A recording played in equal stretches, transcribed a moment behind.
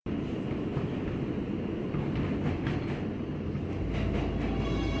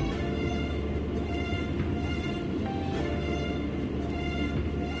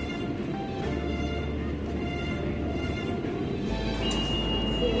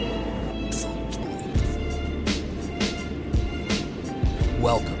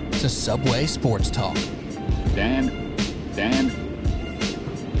Welcome to Subway Sports Talk. Stand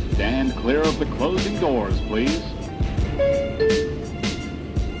clear of the closing doors, please.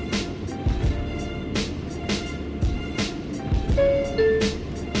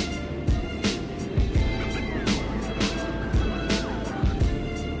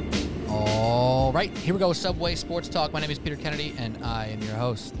 All right, here we go with Subway Sports Talk. My name is Peter Kennedy, and I am your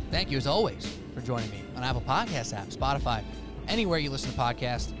host. Thank you, as always, for joining me on Apple Podcast app, Spotify, anywhere you listen to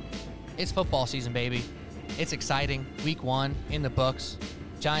podcasts. It's football season, baby. It's exciting. Week 1 in the books.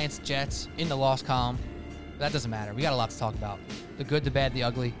 Giants, Jets in the loss column. That doesn't matter. We got a lot to talk about. The good, the bad, the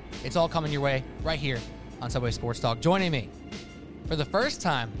ugly. It's all coming your way right here on Subway Sports Talk. Joining me for the first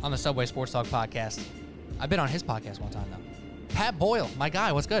time on the Subway Sports Talk podcast. I've been on his podcast one time, though. Pat Boyle, my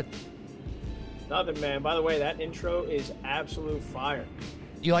guy. What's good? Nothing, man. By the way, that intro is absolute fire.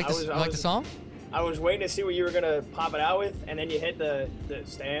 You like the song? I was waiting to see what you were gonna pop it out with, and then you hit the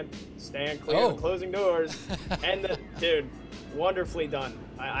stand clear of the closing doors, and dude, wonderfully done.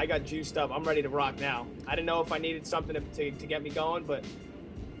 I got juiced up. I'm ready to rock now. I didn't know if I needed something to get me going, but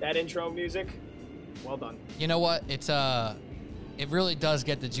that intro music, well done. You know what? It really does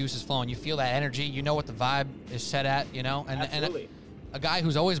get the juices flowing. You feel that energy. You know what the vibe is set at. You know, Absolutely. And a guy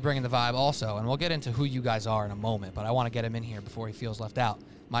who's always bringing the vibe also, and we'll get into who you guys are in a moment, but I want to get him in here before he feels left out.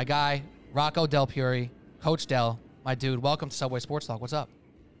 My guy, Rocco Del Puri, Coach Del, my dude. Welcome to Subway Sports Talk. What's up?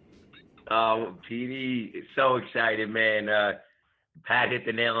 Oh, PD, so excited, man. Pat hit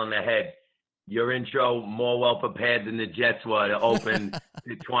the nail on the head. Your intro more well prepared than the Jets were to open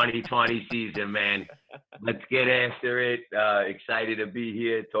the 2020 season, man. Let's get after it. Excited to be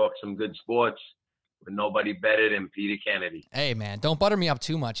here, talk some good sports with nobody better than Peter Kennedy. Hey, man, don't butter me up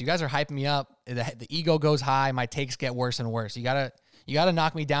too much. You guys are hyping me up. The ego goes high. My takes get worse and worse. You gotta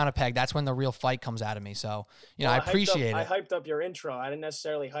knock me down a peg. That's when the real fight comes out of me. So, I appreciate it. I hyped up your intro. I didn't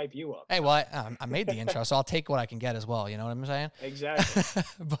necessarily hype you up. Hey, well, I made the intro, so I'll take what I can get as well. You know what I'm saying? Exactly.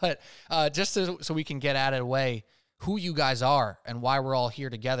 But just so we can get out of the way, who you guys are and why we're all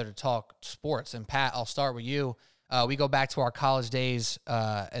here together to talk sports. And Pat, I'll start with you. We go back to our college days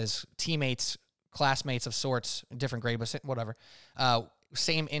as teammates, classmates of sorts, different grade, but whatever.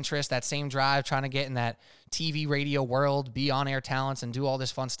 Same interest, that same drive, trying to get in that TV, radio world, be on-air talents, and do all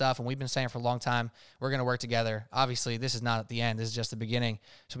this fun stuff. And we've been saying for a long time, we're going to work together. Obviously, this is not the end. This is just the beginning.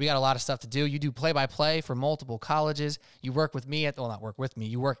 So we got a lot of stuff to do. You do play-by-play for multiple colleges. You work with me not work with me.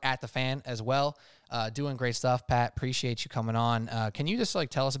 You work at the Fan as well, doing great stuff. Pat, appreciate you coming on. Can you just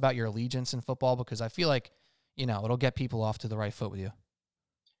tell us about your allegiance in football? Because I feel like, it'll get people off to the right foot with you.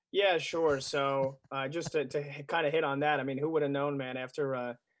 Yeah, sure. So just to kind of hit on that, I mean, who would have known, man,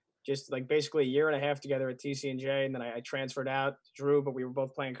 after just basically a year and a half together at TC&J, and then I transferred out to Drew, but we were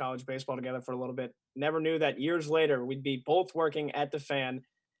both playing college baseball together for a little bit. Never knew that years later we'd be both working at the Fan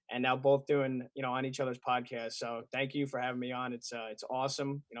and now both doing, on each other's podcast. So thank you for having me on. It's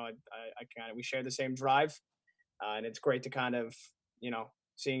awesome. We share the same drive, and it's great to kind of,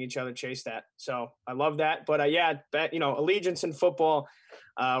 seeing each other chase that. So I love that. But allegiance in football,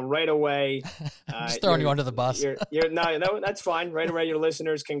 right away. Just throwing you under the bus. No, that's fine. Right away, your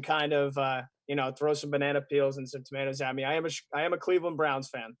listeners can kind of, throw some banana peels and some tomatoes at me. I am a Cleveland Browns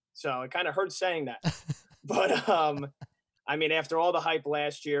fan, so it kind of hurts saying that. But after all the hype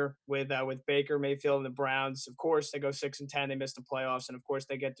last year with Baker Mayfield and the Browns, of course they go 6-10. They miss the playoffs, and of course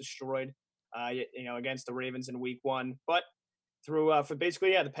they get destroyed, against the Ravens in Week 1. But through for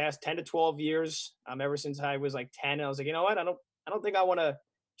basically the past 10 to 12 years, ever since I was 10, I was like, you know what, I don't think I want to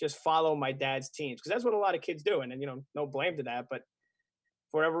just follow my dad's teams, because that's what a lot of kids do, and no blame to that. But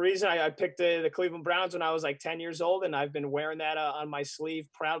for whatever reason, I picked the Cleveland Browns when I was 10 years old, and I've been wearing that on my sleeve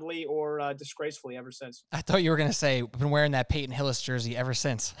proudly or disgracefully ever since. I thought you were going to say, I've been wearing that Peyton Hillis jersey ever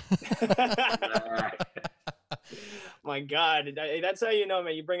since. My God, that's how you know,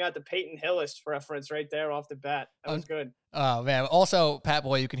 man. You bring out the Peyton Hillis reference right there off the bat. That was good. Oh, man. Also, Pat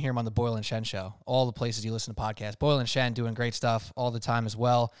Boy, you can hear him on the Boyle and Shen show. All the places you listen to podcasts. Boyle and Shen doing great stuff all the time as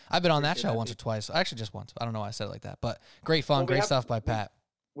well. I've been on that show once or twice. Actually, just once. I don't know why I said it like that. But great fun, great stuff by Pat.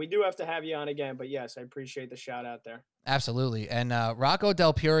 We do have to have you on again. But, yes, I appreciate the shout out there. Absolutely. And Rocco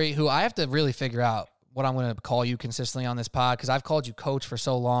Del Puri, who I have to really figure out what I'm going to call you consistently on this pod, because I've called you coach for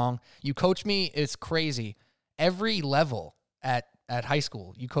so long. You coach me. It's crazy. Every level at high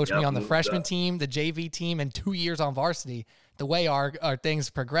school. You coached me on the freshman team, the JV team, and 2 years on varsity. The way our things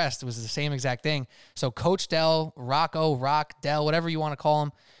progressed was the same exact thing. So Coach Del, Rocco, Rock, Del, whatever you want to call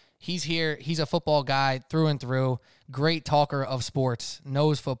him, he's here. He's a football guy through and through. Great talker of sports.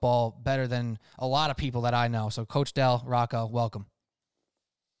 Knows football better than a lot of people that I know. So Coach Del, Rocco, welcome.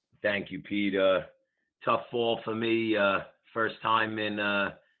 Thank you, Pete. Tough fall for me. first time in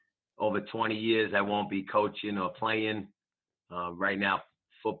over 20 years I won't be coaching or playing. Right now,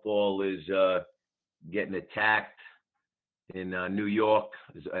 football is getting attacked in New York,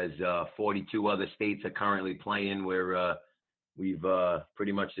 as 42 other states are currently playing, where we've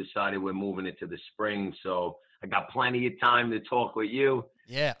pretty much decided we're moving it to the spring. So I got plenty of time to talk with you.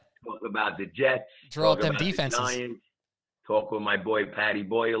 Yeah. Talk about the Jets. Draw up talk them about defenses. The Giants, talk with my boy Patty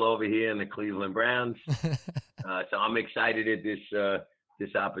Boyle over here in the Cleveland Browns. So I'm excited at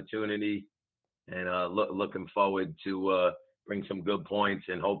this opportunity, and looking forward to bring some good points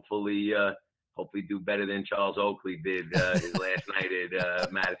and hopefully do better than Charles Oakley did his last night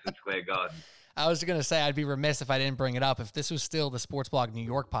at Madison Square Garden. I was going to say I'd be remiss if I didn't bring it up. If this was still the Sports Blog New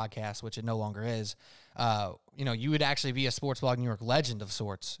York podcast, which it no longer is, you would actually be a Sports Blog New York legend of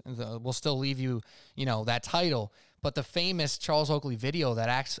sorts. We'll still leave you, that title. But the famous Charles Oakley video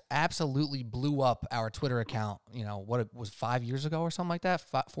that absolutely blew up our Twitter account, what it was 5 years ago or something like that,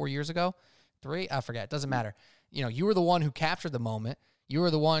 4 years ago, 3, I forget. It doesn't matter. You were the one who captured the moment. You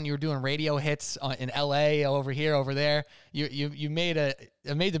were the one. You were doing radio hits in L.A. over here, over there. You made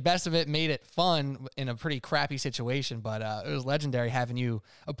the best of it, made it fun in a pretty crappy situation. But it was legendary having you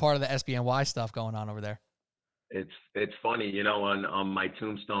a part of the SBNY stuff going on over there. It's funny, on my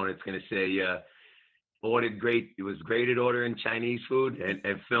tombstone, it's going to say ordered great. It was great at ordering Chinese food,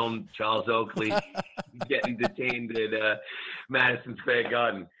 and filmed Charles Oakley getting detained at Madison Square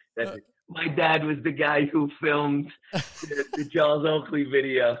Garden. That's it. My dad was the guy who filmed the Charles Oakley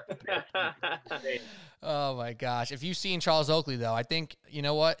video. Oh, my gosh. If you've seen Charles Oakley, though, I think, you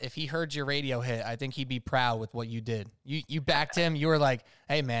know what? If he heard your radio hit, I think he'd be proud with what you did. You backed him. You were like,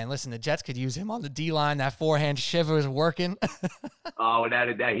 hey, man, listen, the Jets could use him on the D-line. That forehand shiver is working. Oh, without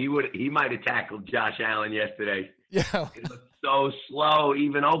a doubt. He might have tackled Josh Allen yesterday. Yeah. It looked so slow.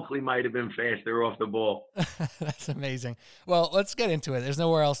 Even Oakley might have been faster off the ball. That's amazing. Well, let's get into it. There's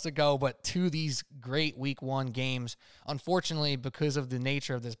nowhere else to go but to these great week 1 games. Unfortunately, because of the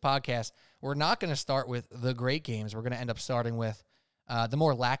nature of this podcast, we're not going to start with the great games. We're going to end up starting with the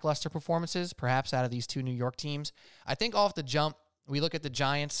more lackluster performances, perhaps out of these 2 New York teams. I think off the jump, we look at the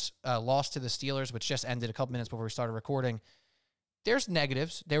Giants' loss to the Steelers, which just ended a couple minutes before we started recording. There's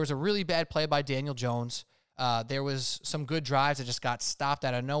negatives. There was a really bad play by Daniel Jones. There was some good drives that just got stopped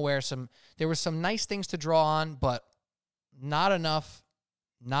out of nowhere. There was some nice things to draw on, but not enough,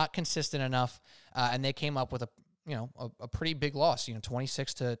 not consistent enough. And they came up with a pretty big loss,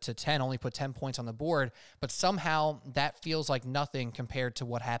 26 to 10, only put 10 points on the board. But somehow that feels like nothing compared to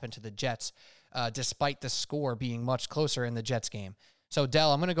what happened to the Jets, despite the score being much closer in the Jets game. So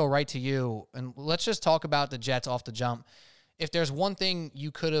Del, I'm going to go right to you, and let's just talk about the Jets off the jump. If there's one thing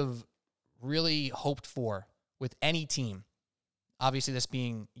you could have really hoped for with any team, obviously this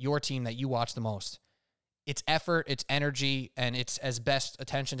being your team that you watch the most, it's effort, it's energy, and it's as best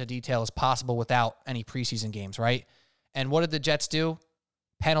attention to detail as possible without any preseason games, right? And what did the Jets do?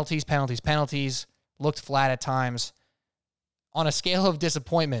 Penalties, looked flat at times. On a scale of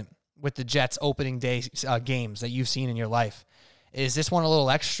disappointment with the Jets opening day games that you've seen in your life, is this one a little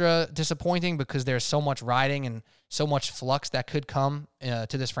extra disappointing because there's so much riding and so much flux that could come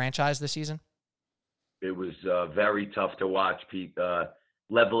to this franchise this season? It was very tough to watch, Pete.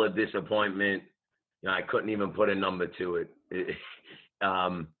 Level of disappointment, I couldn't even put a number to it.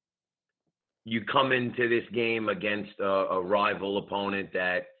 You come into this game against a rival opponent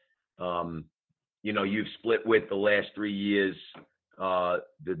that, you've split with the last 3 years.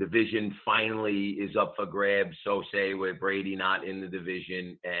 The division finally is up for grabs, so say, with Brady not in the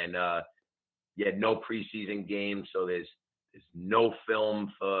division, and you had no preseason games, so there's no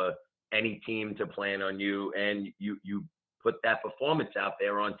film for any team to plan on you, and you put that performance out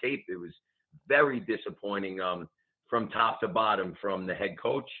there on tape. It was very disappointing from top to bottom, from the head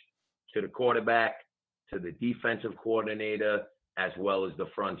coach to the quarterback to the defensive coordinator, as well as the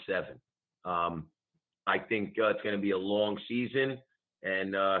front seven. I think it's going to be a long season,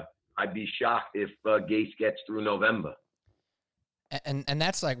 and I'd be shocked if Gase gets through November. And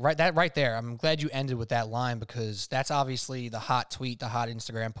that's like right there. I'm glad you ended with that line, because that's obviously the hot tweet, the hot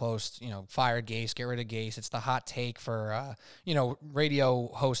Instagram post, fire Gase, get rid of Gase. It's the hot take for, radio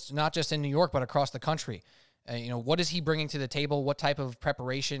hosts, not just in New York, but across the country. What is he bringing to the table? What type of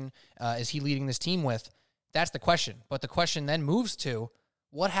preparation is he leading this team with? That's the question. But the question then moves to,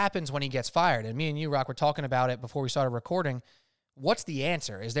 what happens when he gets fired? And me and you, Rock, were talking about it before we started recording. What's the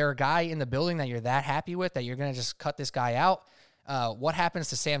answer? Is there a guy in the building that you're that happy with that you're going to just cut this guy out? What happens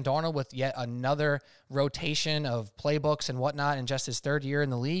to Sam Darnold with yet another rotation of playbooks and whatnot in just his 3rd year in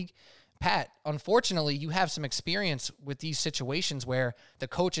the league? Pat, unfortunately, you have some experience with these situations where the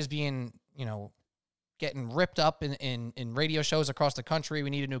coach is being, getting ripped up in radio shows across the country. We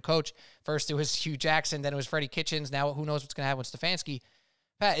need a new coach. First it was Hugh Jackson, then it was Freddie Kitchens. Now who knows what's going to happen with Stefanski.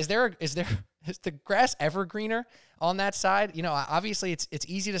 Pat, is the grass ever greener on that side? You know, obviously it's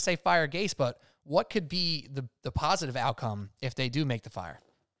easy to say fire Gase, but what could be the positive outcome if they do make the fire?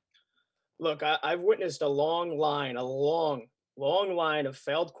 Look, I've witnessed a long line of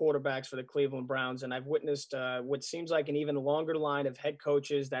failed quarterbacks for the Cleveland Browns, and I've witnessed what seems like an even longer line of head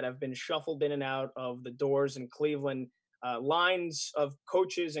coaches that have been shuffled in and out of the doors in Cleveland, lines of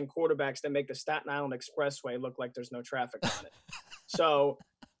coaches and quarterbacks that make the Staten Island Expressway look like there's no traffic on it. So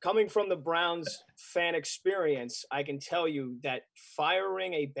coming from the Browns fan experience, I can tell you that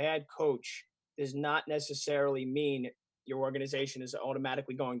firing a bad coach does not necessarily mean your organization is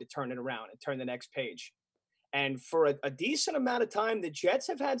automatically going to turn it around and turn the next page. And for a decent amount of time, the Jets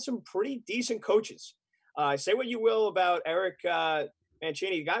have had some pretty decent coaches. Say what you will about Eric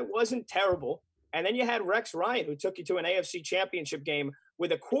Mancini. The guy wasn't terrible. And then you had Rex Ryan, who took you to an AFC championship game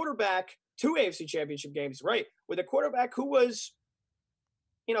with a quarterback, 2 AFC championship games, right? With a quarterback who was,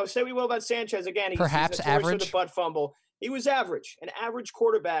 you know, say we will about Sanchez again. Perhaps he's average. with the butt fumble. He was average, an average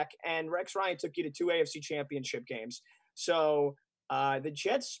quarterback, and Rex Ryan took you to 2 AFC championship games. So the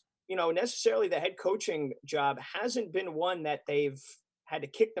Jets, you know, necessarily the head coaching job hasn't been one that they've had to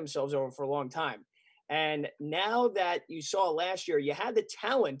kick themselves over for a long time. And now that you saw last year, you had the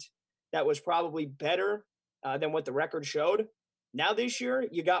talent that was probably better than what the record showed. Now this year,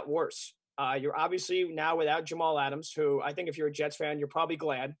 you got worse. You're obviously now without Jamal Adams, who I think if you're a Jets fan, you're probably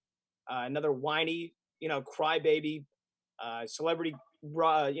glad. Another whiny, you know, crybaby celebrity,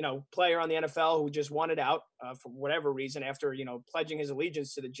 you know, player on the NFL who just wanted out for whatever reason after, you know, pledging his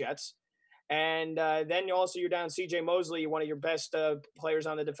allegiance to the Jets. And then you're down C.J. Mosley, one of your best players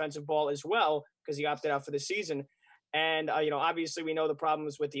on the defensive ball as well, because he opted out for the season. And, you know, obviously we know the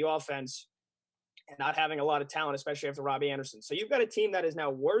problems with the offense and not having a lot of talent, especially after Robbie Anderson. So you've got a team that is now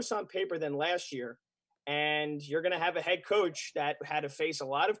worse on paper than last year. And you're going to have a head coach that had to face a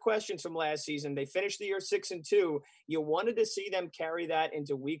lot of questions from last season. They finished the year 6-2. You wanted to see them carry that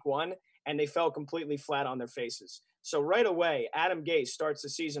into week 1, and they fell completely flat on their faces. So right away, Adam Gase starts the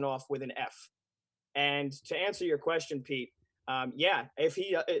season off with an F. And to answer your question, Pete, if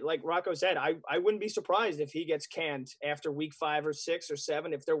he, like Rocco said, I wouldn't be surprised if he gets canned after week 5 or 6 or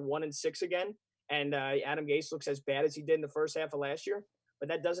 7, if they're 1-6 again, and Adam Gase looks as bad as he did in the first half of last year. But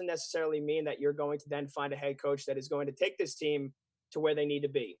that doesn't necessarily mean that you're going to then find a head coach that is going to take this team to where they need to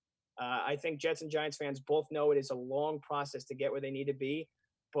be. I think Jets and Giants fans both know it is a long process to get where they need to be.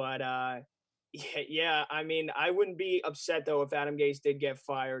 But, yeah, I mean, I wouldn't be upset, though, if Adam Gase did get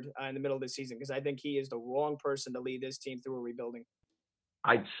fired in the middle of the season, because I think he is the wrong person to lead this team through a rebuilding.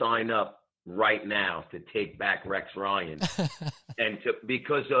 I'd sign up right now to take back Rex Ryan and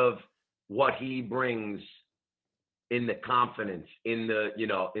because of what he brings in the confidence, in the, you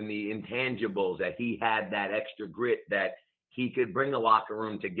know, in the intangibles, that he had that extra grit that he could bring the locker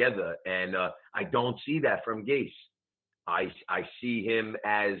room together. And I don't see that from Gase. I see him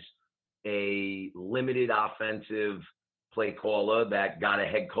as a limited offensive play caller that got a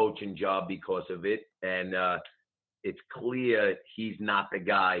head coaching job because of it. And it's clear he's not the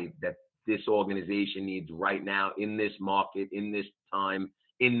guy that this organization needs right now in this market, in this time,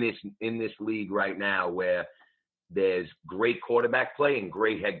 in this league right now, where there's great quarterback play and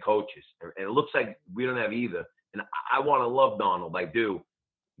great head coaches. And it looks like we don't have either. And I want to love Donald. I do.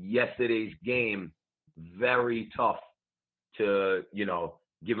 Yesterday's game, very tough to, you know,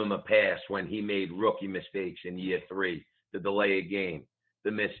 give him a pass when he made rookie mistakes in year 3, the delay of game,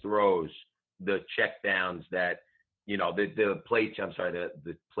 the missed throws, the check downs that, you know, the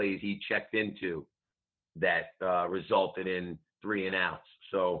plays he checked into that resulted in 3 and outs.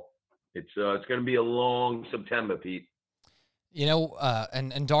 So it's going to be a long September, Pete. You know,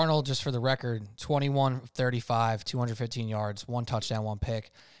 and Darnold, just for the record, 21-35, 215 yards, 1 touchdown, 1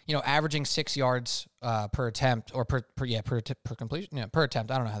 pick. You know, averaging 6 yards per attempt, or per completion, per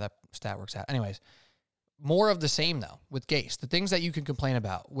attempt. I don't know how that stat works out. Anyways, more of the same though with Gase. The things that you can complain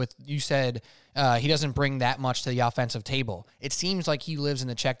about with, you said he doesn't bring that much to the offensive table. It seems like he lives in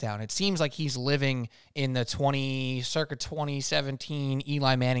the check down. It seems like he's living in the circa 2017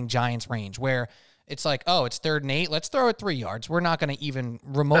 Eli Manning Giants range, where it's like, oh, it's 3rd and 8. Let's throw it 3 yards. We're not going to even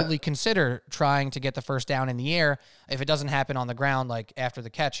remotely consider trying to get the first down in the air. If it doesn't happen on the ground, like after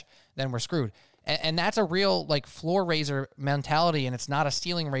the catch, then we're screwed. And that's a real, like, floor raiser mentality, and it's not a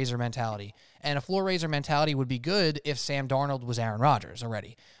ceiling raiser mentality. And a floor raiser mentality would be good if Sam Darnold was Aaron Rodgers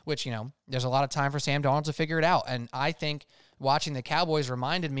already, which, you know, there's a lot of time for Sam Darnold to figure it out. And I think watching the Cowboys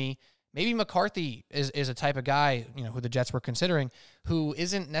reminded me maybe McCarthy is a type of guy, who the Jets were considering, who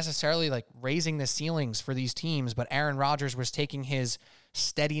isn't necessarily like raising the ceilings for these teams, but Aaron Rodgers was taking his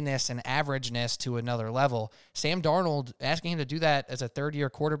steadiness and averageness to another level. Sam Darnold, asking him to do that as a third-year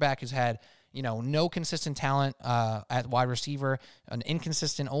quarterback who's had, no consistent talent at wide receiver, an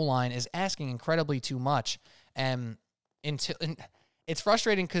inconsistent O-line, is asking incredibly too much. And it's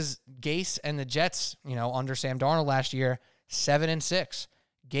frustrating because Gase and the Jets, under Sam Darnold last year, 7-6.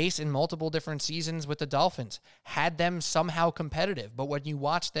 Gase in multiple different seasons with the Dolphins had them somehow competitive. But when you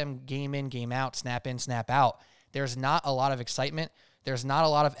watch them game in, game out, snap in, snap out, there's not a lot of excitement. There's not a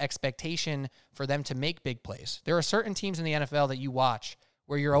lot of expectation for them to make big plays. There are certain teams in the NFL that you watch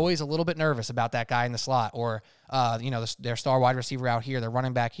where you're always a little bit nervous about that guy in the slot or, their star wide receiver out here, their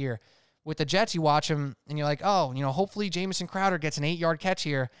running back here. With the Jets, you watch them and you're like, oh, hopefully Jamison Crowder gets an 8-yard catch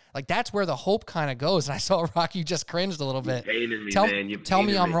here. Like, that's where the hope kind of goes. And I saw Rock, you just cringed a little bit. Tell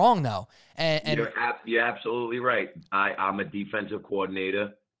me I'm wrong, though. And you're absolutely right. I'm a defensive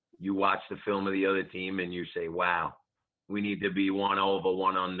coordinator. You watch the film of the other team and you say, wow, we need to be 1 over,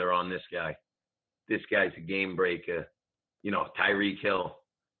 1 under on this guy. This guy's a game breaker. Tyreek Hill,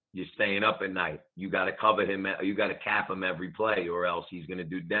 you're staying up at night. You got to cover him. You got to cap him every play or else he's going to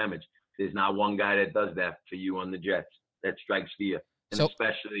do damage. There's not one guy that does that for you on the Jets that strikes fear, and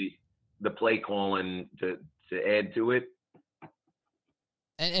especially the play calling to add to it.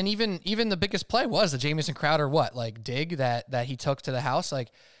 And even the biggest play was the Jamison Crowder dig that he took to the house. That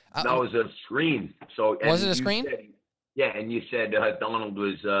was a screen. So was it a screen? And you said Donald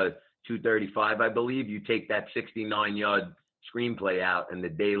was 235, I believe. You take that 69-yard screenplay out, and the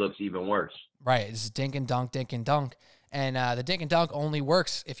day looks even worse. Right, it's dink and dunk, dink and dunk. And the dink and dunk only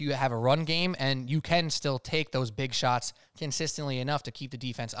works if you have a run game, and you can still take those big shots consistently enough to keep the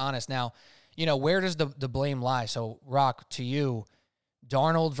defense honest. Now, where does the blame lie? So, Rock, to you,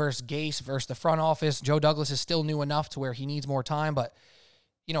 Darnold versus Gase versus the front office. Joe Douglas is still new enough to where he needs more time, but,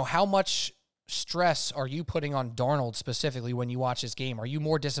 how much stress are you putting on Darnold specifically when you watch this game? Are you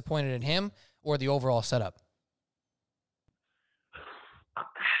more disappointed in him or the overall setup?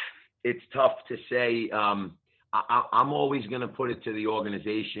 It's tough to say. I'm always going to put it to the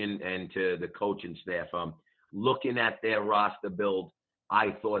organization and to the coaching staff. Looking at their roster build,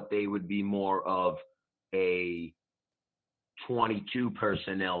 I thought they would be more of a 22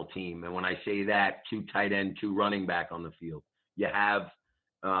 personnel team. And when I say that, 2 tight end, 2 running back on the field. You have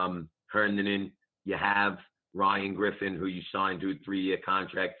Herndon, you have Ryan Griffin, who you signed to a 3-year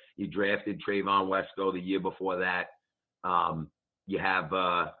contract. You drafted Trayvon Wesco the year before that. You have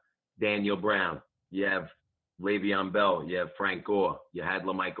Daniel Brown. You have Le'Veon Bell, you have Frank Gore, you had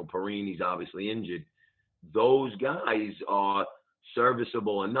LaMichael Perine, he's obviously injured. Those guys are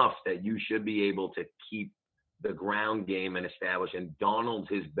serviceable enough that you should be able to keep the ground game and establish. And Donald's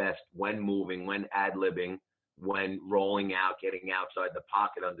his best when moving, when ad-libbing, when rolling out, getting outside the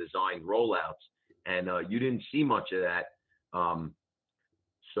pocket on designed rollouts. And you didn't see much of that.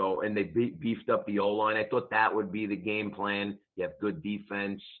 And they beefed up the O-line. I thought that would be the game plan. You have good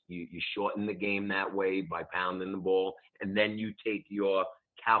defense. You shorten the game that way by pounding the ball. And then you take your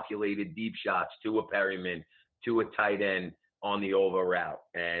calculated deep shots to a Perryman, to a tight end on the over route.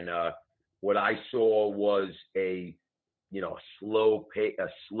 And what I saw was a slow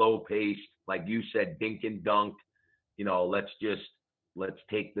pace, like you said, dink and dunk. Let's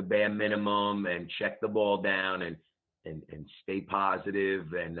take the bare minimum and check the ball down and stay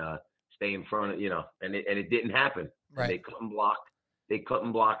positive and stay in front of, and it didn't happen. Right. They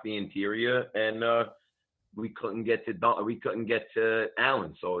couldn't block the interior, and we couldn't get to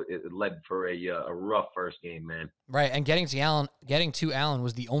Allen. So it led for a rough first game, man. Right. And getting to Allen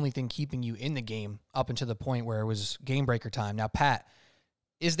was the only thing keeping you in the game up until the point where it was game breaker time. Now, Pat,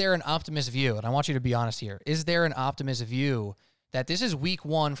 is there an optimist view? And I want you to be honest here. Is there an optimist view that this is week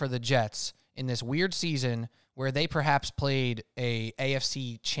 1 for the Jets in this weird season where they perhaps played a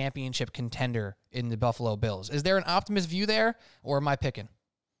AFC championship contender in the Buffalo Bills? Is there an optimist view there, or am I picking?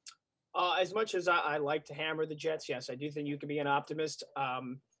 As much as I like to hammer the Jets, yes, I do think you can be an optimist.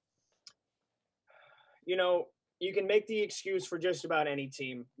 You can make the excuse for just about any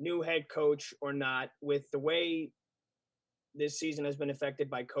team, new head coach or not, with the way this season has been affected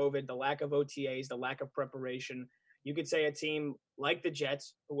by COVID, the lack of OTAs, the lack of preparation. You could say a team like the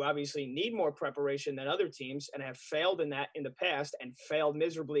Jets, who obviously need more preparation than other teams and have failed in that in the past and failed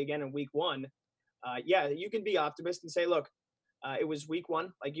miserably again in week 1. You can be optimist and say, look, it was week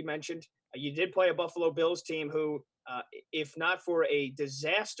 1, like you mentioned. You did play a Buffalo Bills team who, if not for a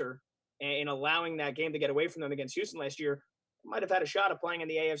disaster in allowing that game to get away from them against Houston last year, might have had a shot of playing in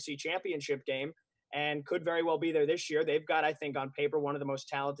the AFC Championship game. and could very well be there this year. They've got, I think, on paper, one of the most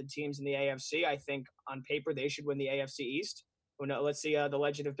talented teams in the AFC. I think on paper they should win the AFC East. Let's see the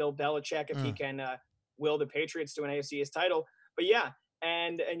legend of Bill Belichick if he can will the Patriots to an AFC East title. But yeah,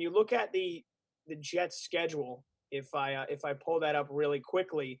 and you look at the Jets' schedule. If I pull that up really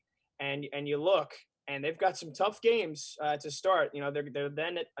quickly, and you look, and they've got some tough games to start. They're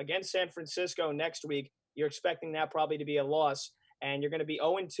then against San Francisco next week. You're expecting that probably to be a loss, and you're going to be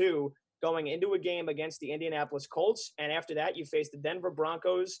 0-2 going into a game against the Indianapolis Colts, and after that you face the Denver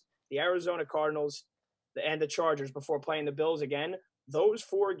Broncos, the Arizona Cardinals, and the Chargers before playing the Bills again. Those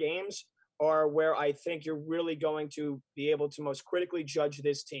 4 games are where I think you're really going to be able to most critically judge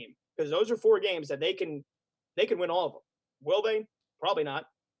this team, because those are 4 games that they can win all of them. Will they? Probably not.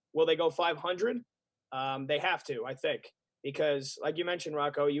 Will they go 500? They have to, I think, because like you mentioned,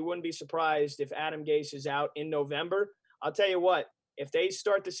 Rocco, you wouldn't be surprised if Adam Gase is out in November. I'll tell you what, if they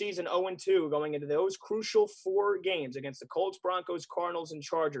start the season 0-2 going into those crucial 4 games against the Colts, Broncos, Cardinals, and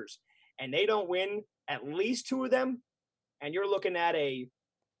Chargers, and they don't win at least 2 of them, and you're looking at a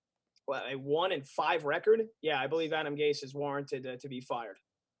 1-5 record, yeah, I believe Adam Gase is warranted to be fired.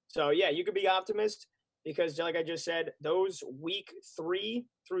 So, yeah, you could be optimist because, like I just said, those week 3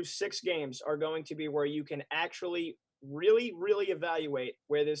 through 6 games are going to be where you can actually really, really evaluate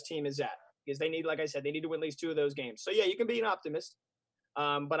where this team is at, because they need, like I said, they need to win at least 2 of those games. So, yeah, you can be an optimist,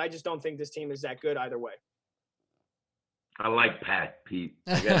 but I just don't think this team is that good either way. I like Pat, Pete.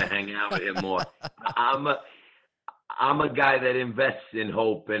 I gotta hang out with him more. I'm a guy that invests in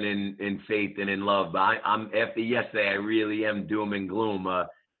hope and in faith and in love. But I'm after yesterday, I really am doom and gloom.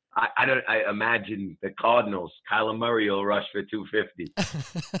 I imagine the Cardinals, Kyler Murray will rush for 250.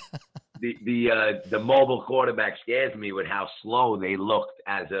 The mobile quarterback scares me with how slow they looked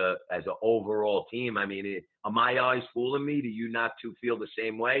as an overall team. I mean, are my eyes fooling me? Do you not feel the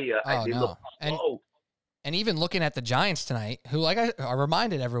same way? They look slow. And even looking at the Giants tonight, who, like I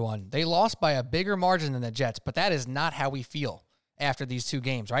reminded everyone, they lost by a bigger margin than the Jets, but that is not how we feel after these 2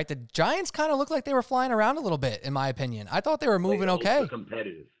 games, right? The Giants kind of looked like they were flying around a little bit, in my opinion. I thought they were moving okay.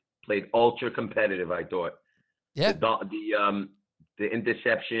 Played ultra competitive, I thought. Yeah. The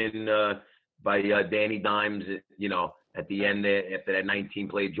interception by Danny Dimes, at the end there, after that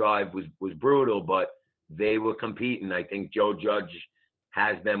 19-play drive was brutal, but they were competing. I think Joe Judge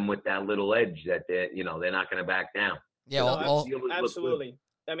has them with that little edge that they're not going to back down. Yeah, absolutely.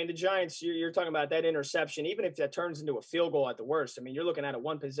 I mean, the Giants, you're talking about that interception, even if that turns into a field goal at the worst. I mean, you're looking at a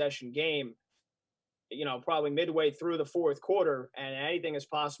 1-possession game, probably midway through the 4th quarter, and anything is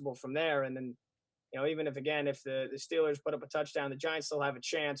possible from there. And then, even if the Steelers put up a touchdown, the Giants still have a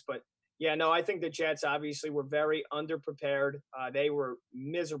chance. But yeah, no, I think the Jets obviously were very underprepared. They were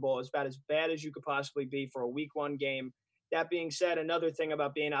miserable, about as bad as you could possibly be for a week 1 game. That being said, another thing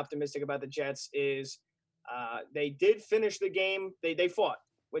about being optimistic about the Jets is they did finish the game. They fought,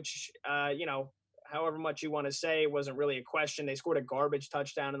 which, however much you want to say, wasn't really a question. They scored a garbage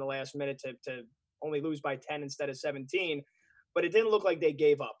touchdown in the last minute to only lose by 10 instead of 17. But it didn't look like they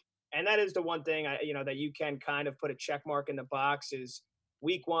gave up. And that is the one thing, that you can kind of put a check mark in the box is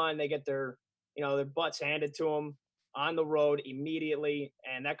week 1, they get their butts handed to them on the road immediately,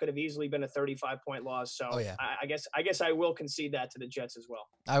 and that could have easily been a 35-point loss. So I guess I will concede that to the Jets as well.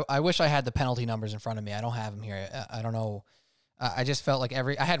 I wish I had the penalty numbers in front of me. I don't have them here. I don't know. I just felt like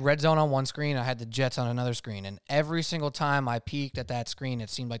I had red zone on one screen, I had the Jets on another screen, and every single time I peeked at that screen,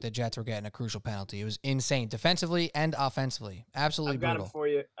 it seemed like the Jets were getting a crucial penalty. It was insane, defensively and offensively. Absolutely brutal.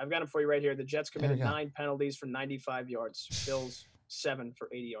 I've got them for you right here. The Jets committed 9 penalties for 95 yards. Bills 7 for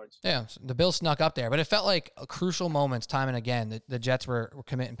 80 yards. Yeah, the Bills snuck up there, but it felt like crucial moments time and again. The Jets were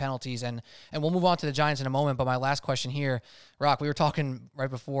committing penalties, and we'll move on to the Giants in a moment. But my last question here, Rock, we were talking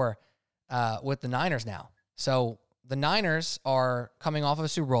right before with the Niners now. So the Niners are coming off of a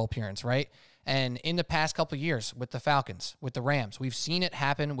Super Bowl appearance, right? And in the past couple of years with the Falcons, with the Rams, we've seen it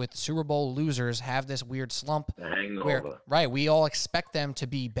happen with Super Bowl losers have this weird slump. The hangover. Right, we all expect them to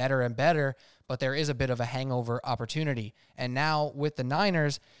be better and better, but there is a bit of a hangover opportunity. And now with the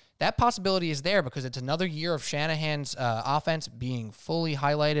Niners, that possibility is there because it's another year of Shanahan's offense being fully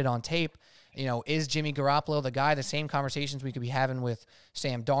highlighted on tape. Is Jimmy Garoppolo the guy? The same conversations we could be having with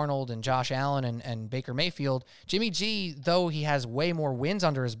Sam Darnold and Josh Allen and Baker Mayfield. Jimmy G, though he has way more wins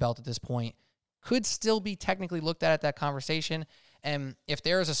under his belt at this point, could still be technically looked at that conversation. And if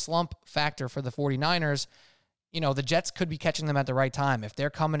there is a slump factor for the 49ers, the Jets could be catching them at the right time. If they're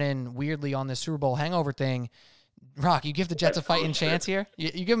coming in weirdly on this Super Bowl hangover thing, Rock, you give the Jets a fighting chance here?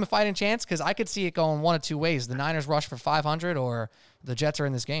 You give them a fighting chance? Because I could see it going one of two ways. The Niners rush for 500 or the Jets are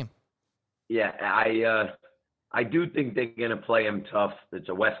in this game. Yeah, I do think they're going to play them tough. It's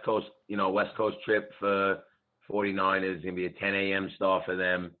a West Coast trip for 49ers. It's going to be a 10 a.m. start for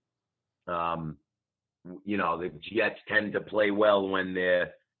them. The Jets tend to play well when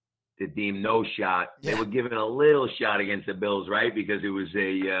they're deemed no shot. Yeah. They were given a little shot against the Bills, right? Because it was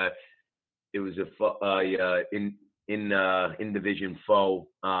in division foe.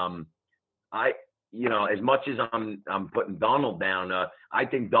 As much as I'm putting Donald down, I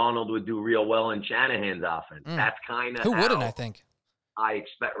think Donald would do real well in Shanahan's offense. That's kind of who wouldn't, I think. I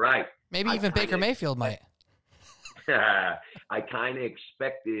expect, right? Maybe even Baker Mayfield might. I kind of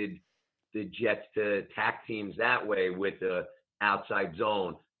expected the Jets to attack teams that way with the outside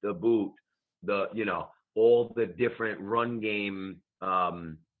zone, the boot, all the different run game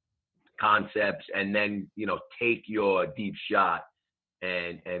concepts, and then take your deep shot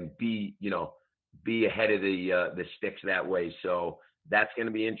and be ahead of the sticks that way. So that's going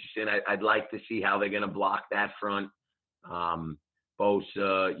to be interesting. I'd like to see how they're going to block that front.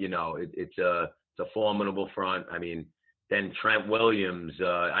 Bosa, it's a formidable front. I mean, then Trent Williams.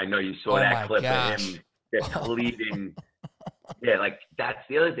 I know you saw that clip of him leading. Yeah, like that's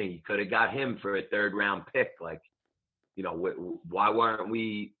the other thing. You could have got him for a 3rd round pick. Like, why weren't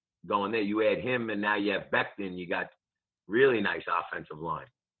we going there? You add him, and now you have Becton. You got really nice offensive line.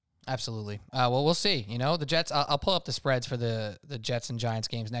 Absolutely. Well, we'll see. The Jets, I'll pull up the spreads for the Jets and Giants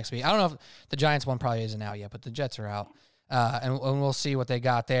games next week. I don't know if the Giants one probably isn't out yet, but the Jets are out. And we'll see what they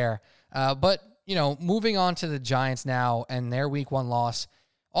got there. But, moving on to the Giants now and their week 1 loss.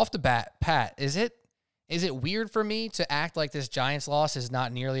 Off the bat, Pat, is it weird for me to act like this Giants loss is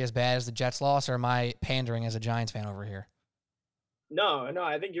not nearly as bad as the Jets loss, or am I pandering as a Giants fan over here? No,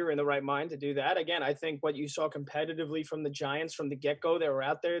 I think you're in the right mind to do that. Again, I think what you saw competitively from the Giants from the get-go, they were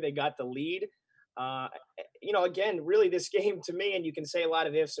out there, they got the lead. Again, really this game to me, and you can say a lot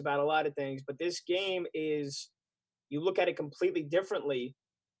of ifs about a lot of things, but this game is, you look at it completely differently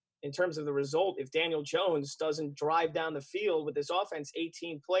in terms of the result. If Daniel Jones doesn't drive down the field with this offense,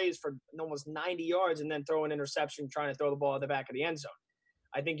 18 plays for almost 90 yards and then throw an interception trying to throw the ball at the back of the end zone.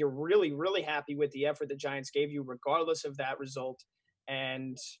 I think you're really, really happy with the effort the Giants gave you regardless of that result.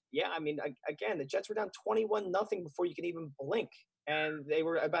 And yeah, I mean, again, the Jets were down 21-0 before you can even blink. And they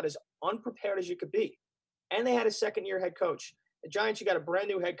were about as unprepared as you could be. And they had a 2nd-year head coach. The Giants, you got a brand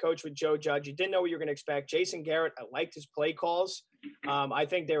new head coach with Joe Judge. You didn't know what you were going to expect. Jason Garrett, I liked his play calls. I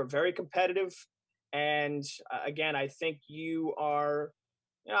think they were very competitive. And again, I think you're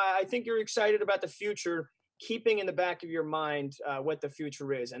excited about the future, keeping in the back of your mind what the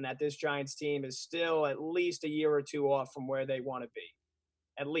future is, and that this Giants team is still at least a year or 2 off from where they want to be,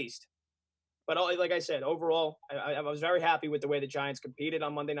 at least. But like I said, overall, I was very happy with the way the Giants competed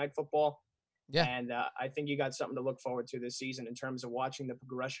on Monday Night Football. Yeah. And I think you got something to look forward to this season in terms of watching the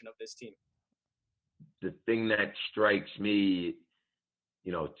progression of this team. The thing that strikes me,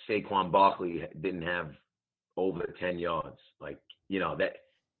 Saquon Barkley didn't have over 10 yards. That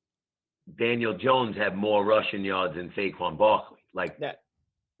Daniel Jones had more rushing yards than Saquon Barkley.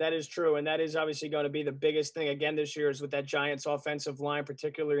 That is true, and that is obviously going to be the biggest thing again this year is with that Giants offensive line,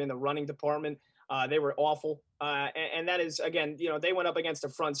 particularly in the running department. They were awful, and that is, again, they went up against a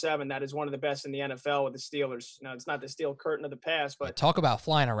front 7 that is one of the best in the NFL with the Steelers. Now, it's not the steel curtain of the past, but talk about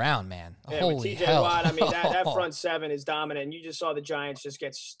flying around, man. Yeah, holy with TJ hell. Watt, I mean, that front 7 is dominant, and you just saw the Giants just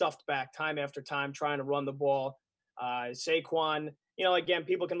get stuffed back time after time trying to run the ball. Saquon, again,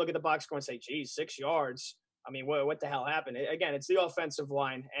 people can look at the box score and say, geez, 6 yards. I mean, what the hell happened? Again, it's the offensive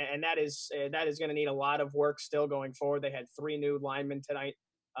line, and that is going to need a lot of work still going forward. They had 3 new linemen tonight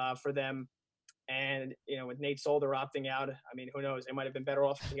for them. And, with Nate Solder opting out, I mean, who knows? They might have been better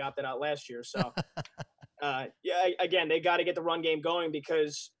off if he opted out last year. So, again, they got to get the run game going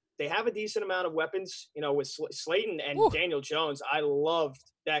because they have a decent amount of weapons, with Slayton and Daniel Jones. I loved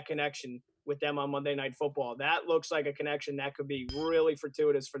that connection with them on Monday Night Football. That looks like a connection that could be really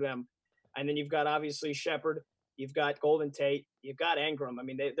fortuitous for them. And then you've got, obviously, Shepard. You've got Golden Tate. You've got Engram. I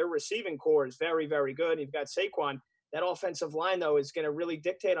mean, their receiving core is very, very good. You've got Saquon. That offensive line, though, is going to really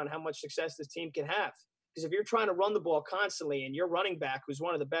dictate on how much success this team can have. Because if you're trying to run the ball constantly and your running back, who's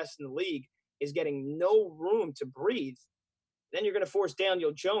one of the best in the league, is getting no room to breathe, then you're going to force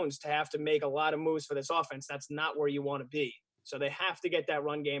Daniel Jones to have to make a lot of moves for this offense. That's not where you want to be. So they have to get that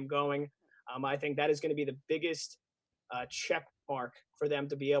run game going. I think that is going to be the biggest check mark for them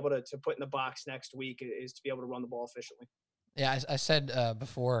to be able to put in the box next week, is to be able to run the ball efficiently. Yeah, I said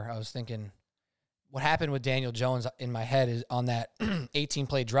before, I was thinking, what happened with Daniel Jones in my head is on that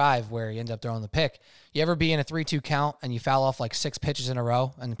 18-play drive where he ended up throwing the pick. You ever be in a 3-2 count and you foul off like 6 pitches in a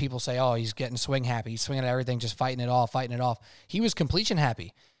row and people say, oh, he's getting swing happy. He's swinging at everything, just fighting it off. He was completion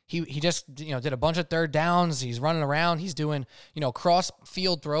happy. He just, did a bunch of third downs. He's running around. He's doing, cross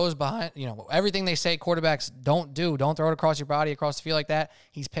field throws behind, everything they say quarterbacks don't do. Don't throw it across your body, across the field like that.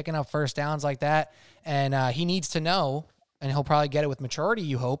 He's picking up first downs like that. And he needs to know, and he'll probably get it with maturity,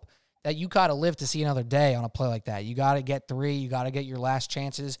 you hope, that you got to live to see another day on a play like that. You got to get 3. You got to get your last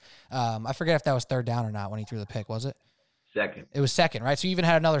chances. I forget if that was third down or not when he threw the pick, was it? Second. It was second, right? So you even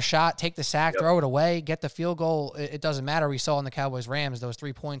had another shot, take the sack, throw it away, get the field goal. It doesn't matter. We saw in the Cowboys-Rams, those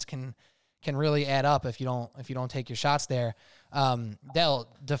 3 points can really add up if you don't take your shots there.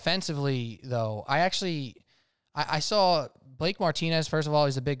 Dell, defensively though, I saw Blake Martinez. First of all,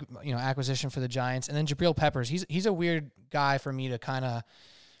 he's a big acquisition for the Giants, and then Jabril Peppers. He's a weird guy for me to kind of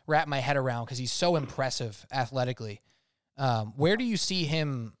wrap my head around because he's so impressive athletically. Where do you see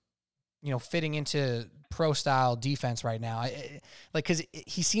him, fitting into pro style defense right now? Because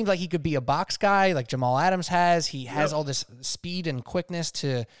he seems like he could be a box guy like Jamal Adams has. He has all this speed and quickness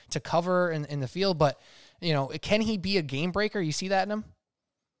to cover in the field, but can he be a game breaker? You see that in him?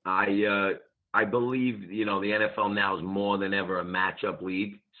 I believe, the NFL now is more than ever a matchup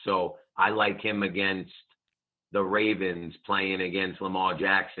league. So I like him against the Ravens playing against Lamar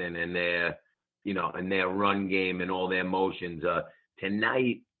Jackson and their run game and all their motions.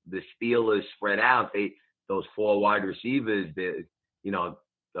 Tonight, the Steelers spread out. Those 4 wide receivers,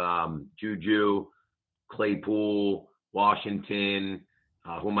 Juju, Claypool, Washington.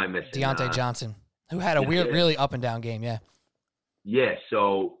 Who am I missing? Deontay Johnson, who had a weird, really up and down game. Yeah. Yeah.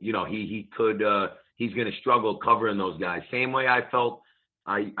 So, he could, he's going to struggle covering those guys. Same way I felt,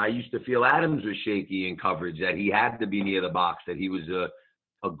 I used to feel Adams was shaky in coverage, that he had to be near the box, that he was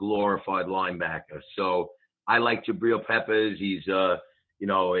a glorified linebacker. So I like Jabril Peppers. He's, a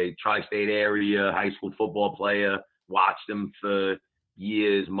tri-state area high school football player. Watched him for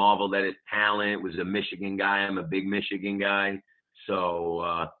years, marveled at his talent, was a Michigan guy. I'm a big Michigan guy. So,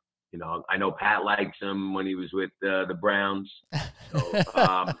 I know Pat likes him when he was with the Browns.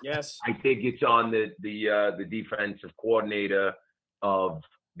 So, yes, I think it's on the defensive coordinator of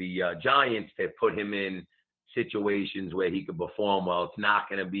the Giants to put him in situations where he could perform well. It's not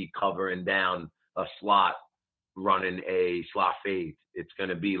going to be covering down a slot, running a slot fade. It's going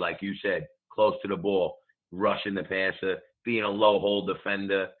to be, like you said, close to the ball, rushing the passer, being a low hole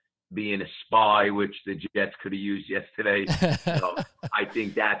defender, being a spy, which the Jets could have used yesterday. So I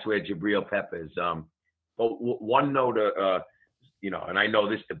think that's where Jabril Peppers. But one note, and I know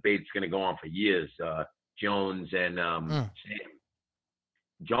this debate's going to go on for years. Jones and Sam.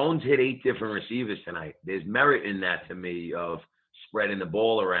 Jones hit 8 different receivers tonight. There's merit in that to me of spreading the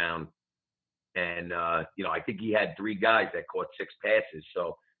ball around. And, I think he had 3 guys that caught 6 passes.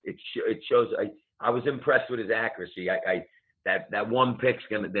 So it shows I was impressed with his accuracy. That one pick's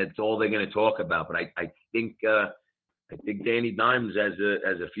that's all they're going to talk about. But I think Danny Dimes has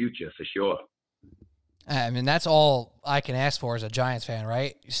a future for sure. I mean, that's all I can ask for as a Giants fan,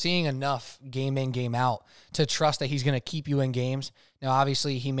 right? Seeing enough game in, game out to trust that he's going to keep you in games. Now,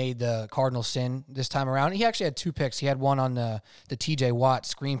 obviously, he made the Cardinals sin this time around. He actually had 2 picks. He had one on the T.J. Watt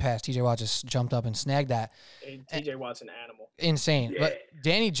screen pass. T.J. Watt just jumped up and snagged that. T.J. Watt's an animal. Insane. Yeah. But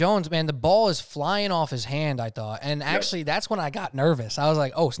Danny Jones, man, the ball is flying off his hand, I thought. And actually, that's when I got nervous. I was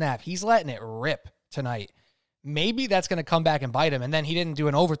like, oh, snap, he's letting it rip tonight. Maybe that's going to come back and bite him. And then he didn't do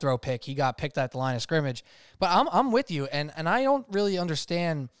an overthrow pick. He got picked at the line of scrimmage. But I'm with you, and I don't really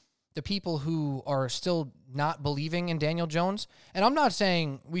understand the people who are still not believing in Daniel Jones. And I'm not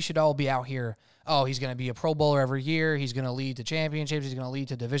saying we should all be out here, oh, he's going to be a Pro Bowler every year. He's going to lead to championships. He's going to lead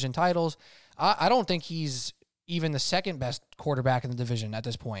to division titles. I don't think he's even the second best quarterback in the division at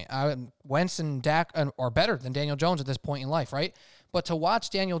this point. Wentz and Dak are better than Daniel Jones at this point in life, right? But to watch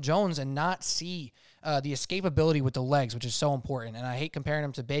Daniel Jones and not see the escapability with the legs, which is so important. And I hate comparing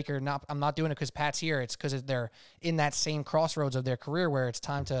him to Baker. I'm not doing it because Pat's here. It's because they're in that same crossroads of their career where it's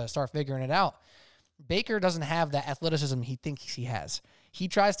time to start figuring it out. Baker doesn't have that athleticism he thinks he has. He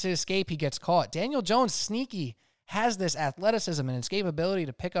tries to escape, he gets caught. Daniel Jones, sneaky, has this athleticism and escapability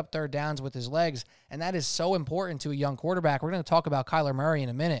to pick up third downs with his legs, and that is so important to a young quarterback. We're going to talk about Kyler Murray in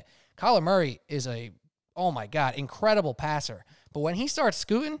a minute. Kyler Murray is oh my God, incredible passer. But when he starts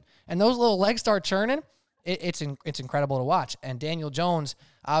scooting and those little legs start churning, it's incredible to watch. And Daniel Jones,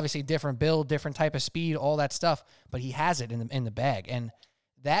 obviously different build, different type of speed, all that stuff, but he has it in the bag. And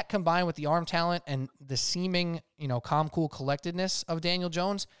that combined with the arm talent and the seeming, calm, cool collectedness of Daniel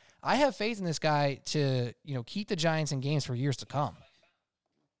Jones, I have faith in this guy to, keep the Giants in games for years to come.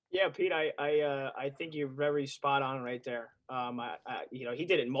 Yeah, Pete, I think you're very spot on right there. He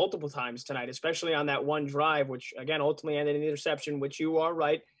did it multiple times tonight, especially on that one drive, which again ultimately ended in an interception. Which you are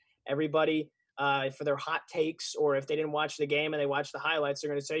right. Everybody for their hot takes, or if they didn't watch the game and they watched the highlights, they're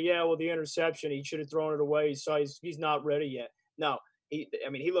going to say, yeah, well, the interception, he should have thrown it away. He's not ready yet. No,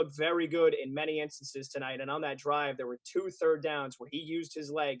 he looked very good in many instances tonight. And on that drive, there were 2 third downs where he used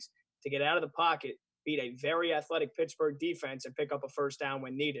his legs to get out of the pocket, beat a very athletic Pittsburgh defense, and pick up a first down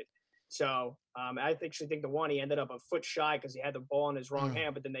when needed. So I actually think the one, he ended up a foot shy because he had the ball in his wrong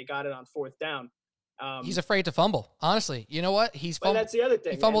hand, but then they got it on 4th down. He's afraid to fumble. Honestly, you know what? But that's the other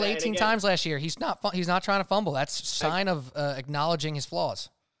thing. He fumbled 18 times last year. He's not trying to fumble. That's a sign of acknowledging his flaws.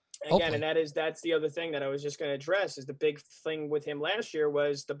 Again, and that's the other thing that I was just going to address, is the big thing with him last year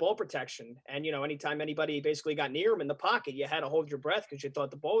was the ball protection. And, anytime anybody basically got near him in the pocket, you had to hold your breath because you thought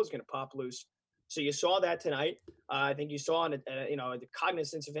the ball was going to pop loose. So you saw that tonight. I think you saw, the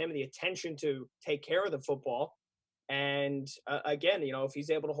cognizance of him and the attention to take care of the football. And again, if he's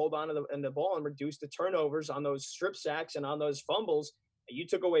able to hold on to the ball and reduce the turnovers on those strip sacks and on those fumbles, you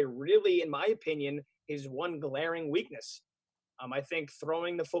took away, really, in my opinion, his one glaring weakness. I think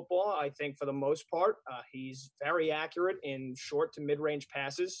throwing the football, I think for the most part, he's very accurate in short to mid-range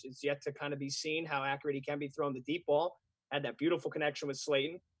passes. It's yet to kind of be seen how accurate he can be throwing the deep ball. Had that beautiful connection with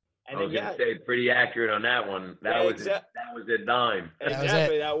Slayton. And I was going to say pretty accurate on that one. That was a dime.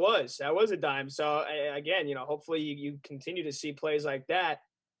 Exactly, that was a dime. So again, hopefully you continue to see plays like that.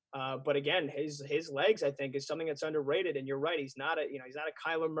 But again, his legs, I think, is something that's underrated. And you're right, he's not a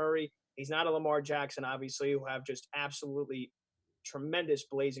Kyler Murray, he's not a Lamar Jackson, obviously, who have just absolutely tremendous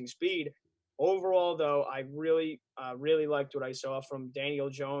blazing speed. Overall, though, I really liked what I saw from Daniel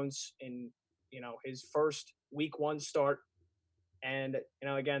Jones in his first week 1 start. And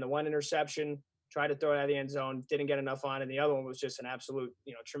again, the one interception, tried to throw it out of the end zone, didn't get enough on, and the other one was just an absolute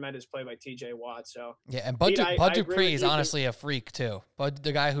tremendous play by TJ Watt. So yeah, and Bud Dupree is honestly a freak too. Bud,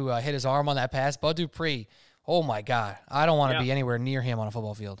 the guy who hit his arm on that pass, Bud Dupree. Oh my God, I don't want to be anywhere near him on a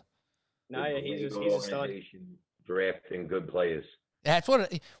football field. No, he's a stud. Drafting good players. That's why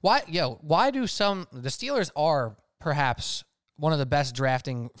do the Steelers are perhaps one of the best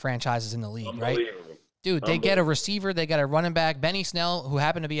drafting franchises in the league, right? Dude, they get a receiver, they got a running back, Benny Snell, who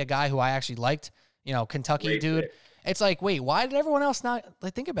happened to be a guy who I actually liked, Kentucky Great dude. pick. It's like, wait, why did everyone else not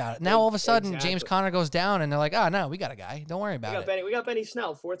think about it? Now all of a sudden, James Conner goes down, and they're like, oh, no, we got a guy. Don't worry about it. We got Benny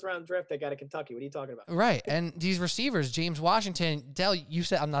Snell, 4th round draft pick out of Kentucky. What are you talking about? Right, and these receivers, James Washington, Dell, you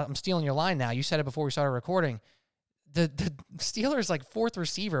said, I'm stealing your line now. You said it before we started recording. The Steelers, 4th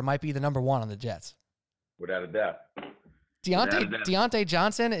receiver might be the number 1 on the Jets. Without a doubt. Deontay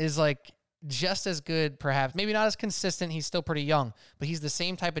Johnson is just as good, perhaps. Maybe not as consistent. He's still pretty young, but he's the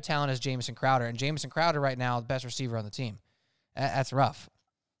same type of talent as Jamison Crowder. And Jamison Crowder right now, the best receiver on the team. That's rough.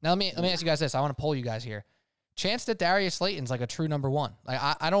 Now, let me ask you guys this. I want to poll you guys here. Chance that Darius Slayton's a true number 1.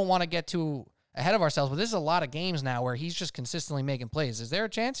 I don't want to get too ahead of ourselves, but this is a lot of games now where he's just consistently making plays. Is there a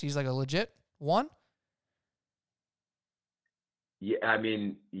chance he's a legit 1? Yeah, I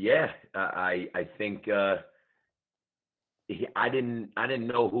mean, yeah. I think I didn't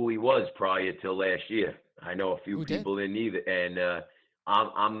know who he was prior to last year. I know a few people didn't either, and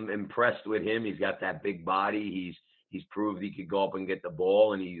I'm impressed with him. He's got that big body. He's proved he could go up and get the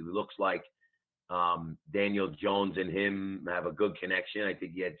ball, and he looks like Daniel Jones and him have a good connection. I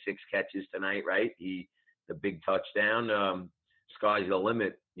think he had 6 catches tonight, right? The big touchdown. Sky's the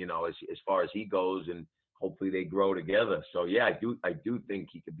limit, as far as he goes, and hopefully they grow together. So yeah, I do think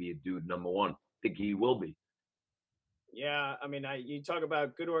he could be a dude number 1. I think he will be. Yeah, I mean, you talk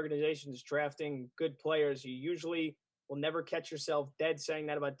about good organizations drafting good players. You usually will never catch yourself dead saying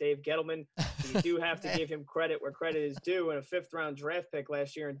that about Dave Gettleman. You do have to give him credit where credit is due. And a 5th round draft pick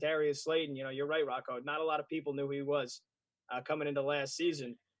last year in Darius Slayton, you're right, Rocco. Not a lot of people knew who he was coming into last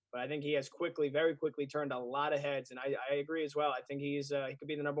season. But I think he has very quickly turned a lot of heads. And I agree as well. I think he could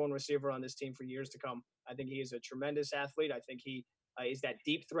be the number 1 receiver on this team for years to come. I think he is a tremendous athlete. I think he is that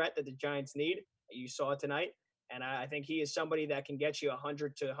deep threat that the Giants need. You saw it tonight. And I think he is somebody that can get you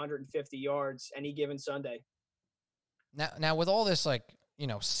 100 to 150 yards any given Sunday. Now with all this,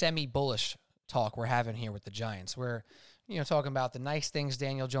 semi-bullish talk we're having here with the Giants, we're, talking about the nice things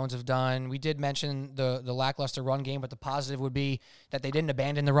Daniel Jones have done. We did mention the lackluster run game, but the positive would be that they didn't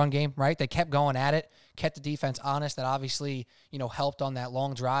abandon the run game, right? They kept going at it, kept the defense honest. That obviously, helped on that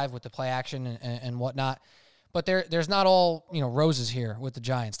long drive with the play action and whatnot. But there's not all, roses here with the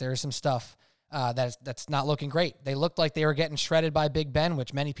Giants. There is some stuff that's not looking great. They looked like they were getting shredded by Big Ben,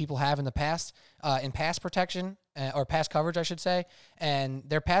 which many people have in the past, in pass protection or pass coverage, I should say. And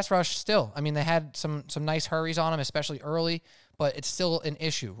their pass rush still, they had some nice hurries on them, especially early, but it's still an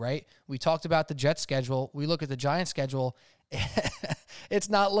issue, right? We talked about the Jets schedule. We look at the Giants schedule. It's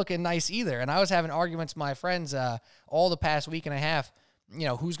not looking nice either. And I was having arguments with my friends all the past week and a half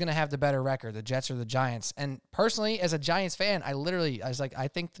who's going to have the better record, the Jets or the Giants? And personally, as a Giants fan, I was like, I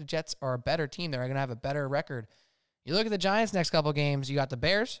think the Jets are a better team. They're going to have a better record. You look at the Giants next couple of games, you got the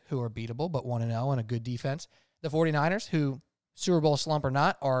Bears, who are beatable, but 1-0 and a good defense. The 49ers, who, Super Bowl slump or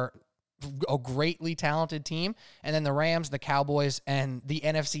not, are a greatly talented team. And then the Rams, the Cowboys, and the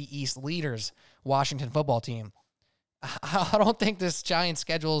NFC East leaders, Washington football team. I don't think this Giants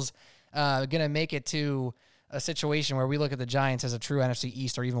schedule's going to make it to a situation where we look at the Giants as a true NFC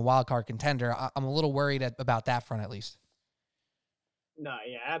East or even wild card contender. I'm a little worried about that front, at least. No,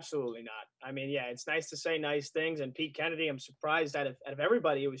 yeah, absolutely not. I mean, yeah, it's nice to say nice things. And Pete Kennedy, I'm surprised out of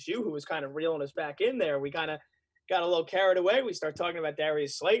everybody, it was you who was kind of reeling us back in there. We kind of got a little carried away. We start talking about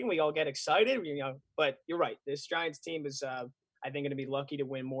Darius Slayton. We all get excited, but you're right. This Giants team is, I think, going to be lucky to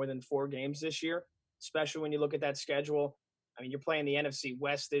win more than 4 games this year, especially when you look at that schedule. I mean, you're playing the NFC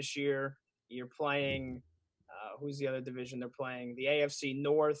West this year. You're playing, who's the other division they're playing? The AFC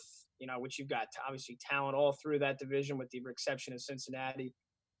North, which you've got obviously talent all through that division with the exception of Cincinnati.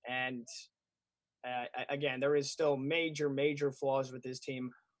 And again, there is still major, major flaws with this team.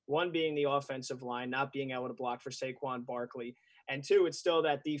 One being the offensive line, not being able to block for Saquon Barkley. And 2, it's still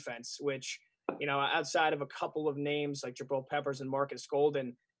that defense, which, outside of a couple of names like Jabril Peppers and Marcus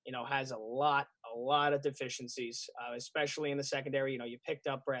Golden, has a lot of deficiencies, especially in the secondary. You picked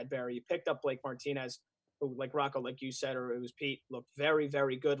up Bradbury, you picked up Blake Martinez, who, like Rocco, like you said, or it was Pete, looked very,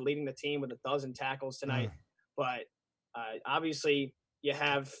 very good, leading the team with 12 tackles tonight. But obviously, you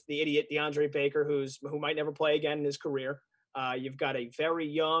have the idiot DeAndre Baker, who might never play again in his career. You've got a very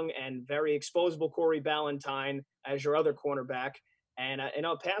young and very exposable Corey Ballantyne as your other cornerback, and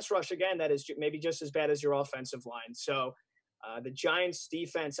a pass rush again that is maybe just as bad as your offensive line. So the Giants'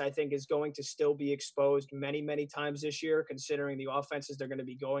 defense, I think, is going to still be exposed many, many times this year, considering the offenses they're going to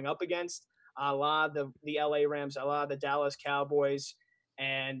be going up against. A la the LA Rams, a la the Dallas Cowboys,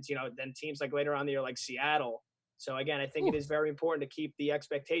 and then teams like later on the year like Seattle. So again, I think it is very important to keep the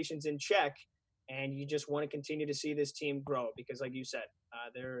expectations in check, and you just want to continue to see this team grow because, like you said,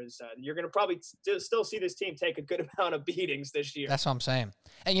 you're going to probably still see this team take a good amount of beatings this year. That's what I'm saying.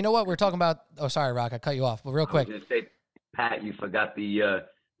 And you know what we're talking about? Oh, sorry, Rock, I cut you off, but real quick. I was gonna say, Pat, you forgot the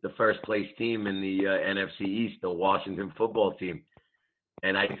first place team in the NFC East, the Washington football team.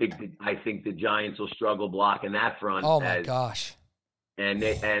 And I think the Giants will struggle blocking that front. Oh my gosh!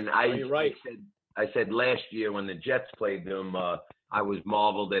 You're right. I said last year when the Jets played them, I was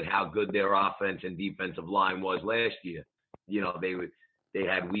marveled at how good their offense and defensive line was last year. They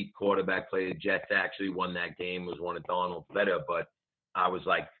had weak quarterback play. The Jets actually won that game. It was one of Donald's better, but I was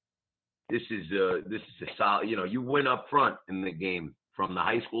like, this is a solid. You win up front in the game from the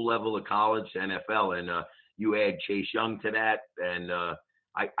high school level to college to NFL, and you add Chase Young to that, and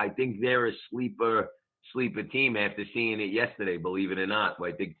I think they're a sleeper team after seeing it yesterday, believe it or not.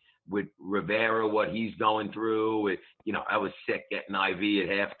 I think with Rivera, what he's going through, I was sick getting IV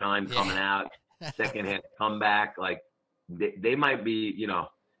at halftime, coming out, second half comeback. Like they might be,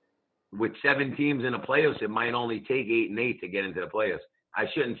 with 7 teams in the playoffs, it might only take 8 and 8 to get into the playoffs. I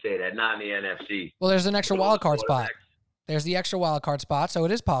shouldn't say that, not in the NFC. Well, there's an extra wild card spot. There's the extra wild card spot, so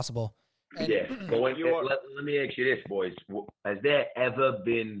it is possible. Let me ask you this, boys. Has there ever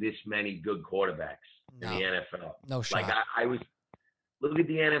been this many good quarterbacks in the NFL? No shot. Look at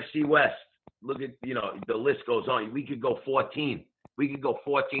the NFC West. Look at, the list goes on. We could go 14. We could go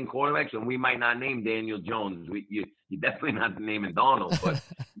 14 quarterbacks, and we might not name Daniel Jones. You're definitely not naming Donald, but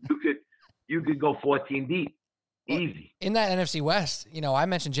you could go 14 deep. Easy. In that NFC West, I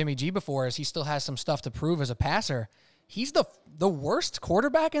mentioned Jimmy G before, as he still has some stuff to prove as a passer. He's the worst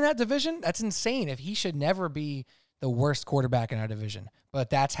quarterback in that division. That's insane. If he should never be the worst quarterback in our division, but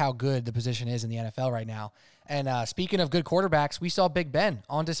that's how good the position is in the NFL right now. And speaking of good quarterbacks, we saw Big Ben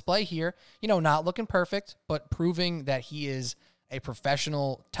on display here, not looking perfect, but proving that he is a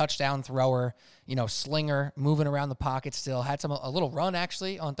professional touchdown thrower, slinger, moving around the pocket still. Had a little run,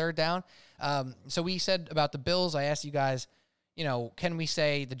 actually, on third down. So we said about the Bills, I asked you guys, can we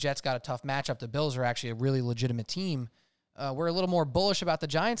say the Jets got a tough matchup? The Bills are actually a really legitimate team. We're a little more bullish about the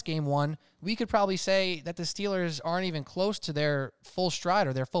Giants game 1. We could probably say that the Steelers aren't even close to their full stride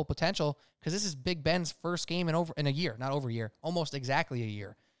or their full potential because this is Big Ben's first game in a year, not over a year, almost exactly a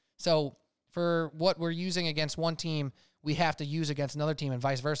year. So for what we're using against one team, we have to use against another team and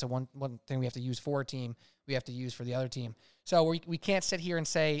vice versa. One thing we have to use for a team, we have to use for the other team. So we can't sit here and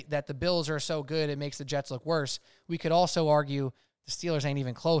say that the Bills are so good it makes the Jets look worse. We could also argue the Steelers ain't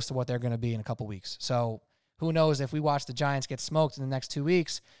even close to what they're going to be in a couple weeks. So who knows, if we watch the Giants get smoked in the next 2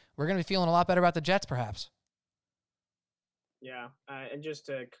 weeks, we're going to be feeling a lot better about the Jets perhaps. Yeah, and just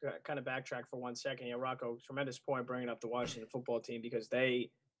to kind of backtrack for 1 second, yeah, Rocco, tremendous point bringing up the Washington football team because they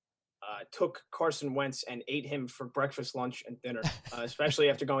took Carson Wentz and ate him for breakfast, lunch, and dinner, especially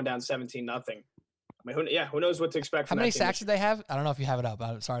after going down 17-0. I mean, who knows what to expect How from many that team sacks did they have? I don't know if you have it up.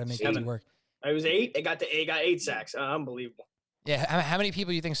 I'm sorry to make it work. It was 8. They got 8 sacks. Unbelievable. Yeah, how many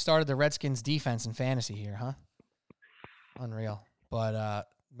people do you think started the Redskins defense in fantasy here, huh? Unreal. But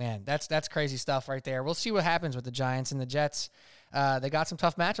man, that's crazy stuff right there. We'll see what happens with the Giants and the Jets. They got some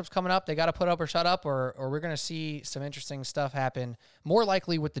tough matchups coming up. They got to put up or shut up, or we're going to see some interesting stuff happen. More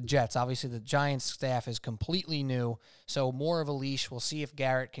likely with the Jets. Obviously, the Giants staff is completely new, so more of a leash. We'll see if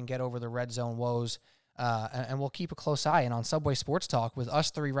Garrett can get over the red zone woes, and we'll keep a close eye. And on Subway Sports Talk with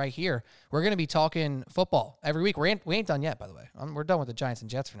us three right here, we're going to be talking football every week. We ain't done yet, by the way. We're done with the Giants and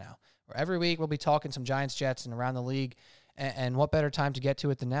Jets for now. Every week we'll be talking some Giants, Jets, and around the league. And what better time to get to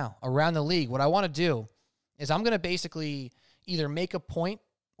it than now? Around the league, what I want to do is I'm going to basically either make a point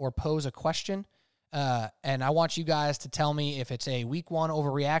or pose a question, and I want you guys to tell me if it's a week one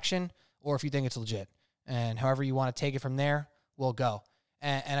overreaction or if you think it's legit. And however you want to take it from there, we'll go.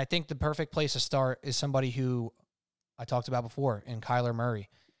 And I think the perfect place to start is somebody who I talked about before in Kyler Murray.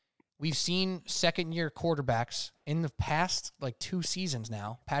 We've seen second-year quarterbacks in the past, 2 seasons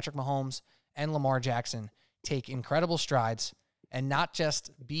now, Patrick Mahomes and Lamar Jackson, take incredible strides and not just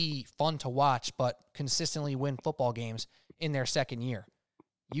be fun to watch, but consistently win football games in their second year.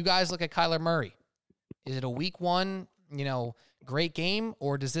 You guys look at Kyler Murray. Is it a week one, great game,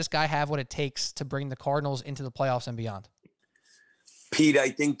 or does this guy have what it takes to bring the Cardinals into the playoffs and beyond? Pete, I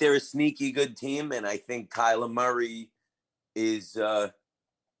think they're a sneaky good team, and I think Kyler Murray is a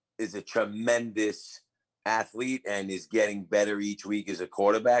tremendous athlete and is getting better each week as a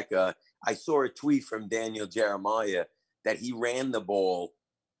quarterback. I saw a tweet from Daniel Jeremiah that he ran the ball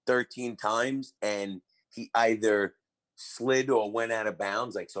 13 times and he either slid or went out of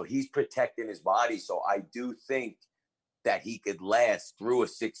bounds. So he's protecting his body. So I do think that he could last through a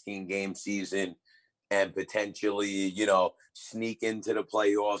 16-game season and potentially, sneak into the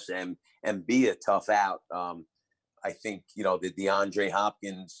playoffs and be a tough out. I think, the DeAndre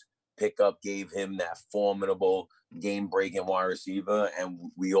Hopkins pickup gave him that formidable game-breaking wide receiver, and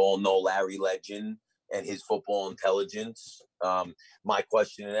we all know Larry Legend and his football intelligence. My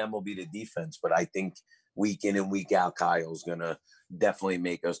question to them will be the defense, but I think week in and week out, Kyle's going to definitely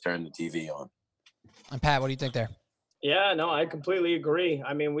make us turn the TV on. And Pat, what do you think there? Yeah, no, I completely agree.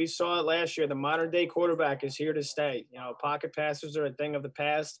 I mean, we saw it last year. The modern-day quarterback is here to stay. Pocket passes are a thing of the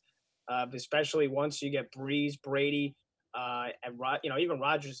past, especially once you get Breeze, Brady, and even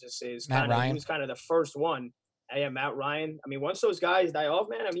Rodgers is kind of, he was kind of the first one. Yeah, Matt Ryan. I mean, once those guys die off,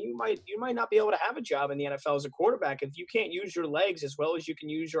 man, I mean, you might not be able to have a job in the NFL as a quarterback if you can't use your legs as well as you can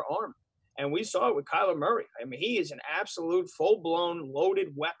use your arm. And we saw it with Kyler Murray. I mean, he is an absolute full-blown loaded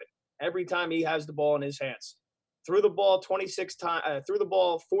weapon every time he has the ball in his hands. Threw the ball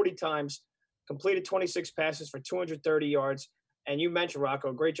 40 times, completed 26 passes for 230 yards. And you mentioned,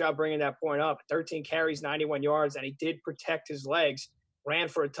 Rocco, great job bringing that point up. 13 carries, 91 yards, and he did protect his legs, ran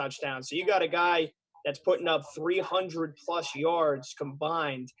for a touchdown. So you got a guy that's putting up 300-plus yards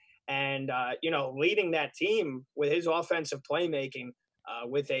combined and, leading that team with his offensive playmaking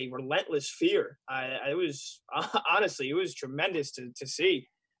with a relentless fear. It was tremendous to see.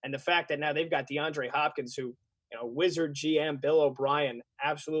 And the fact that now they've got DeAndre Hopkins, who, Wizard GM Bill O'Brien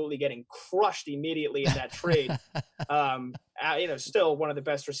absolutely getting crushed immediately in that trade. Still one of the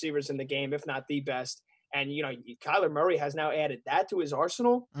best receivers in the game, if not the best. And, Kyler Murray has now added that to his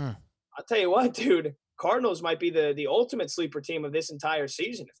arsenal. I'll tell you what, dude, Cardinals might be the ultimate sleeper team of this entire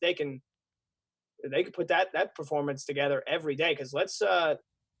season if they can put that performance together every day. Because let's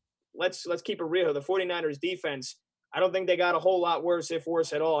keep it real. The 49ers defense, I don't think they got a whole lot worse, if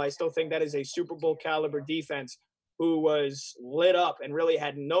worse at all. I still think that is a Super Bowl caliber defense who was lit up and really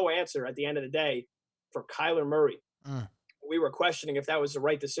had no answer at the end of the day for Kyler Murray. We were questioning if that was the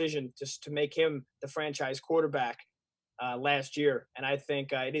right decision just to make him the franchise quarterback last year. And I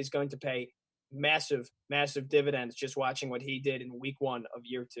think it is going to pay massive, massive dividends just watching what he did in week one of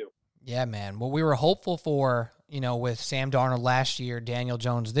year 2. Yeah, man. What we were hopeful for, with Sam Darnold last year, Daniel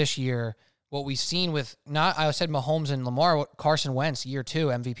Jones this year, what we've seen with I said Mahomes and Lamar, Carson Wentz, year 2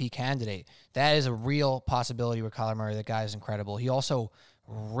 MVP candidate. That is a real possibility with Kyler Murray. That guy is incredible. He also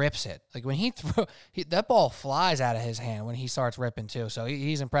rips it. When that ball flies out of his hand when he starts ripping too. So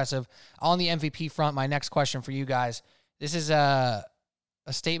he's impressive. On the MVP front, my next question for you guys. This is a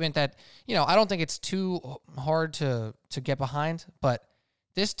statement that, I don't think it's too hard to get behind, but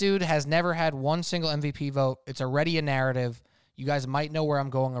this dude has never had one single MVP vote. It's already a narrative. You guys might know where I'm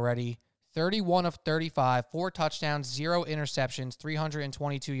going already. 31 of 35, 4 touchdowns, 0 interceptions,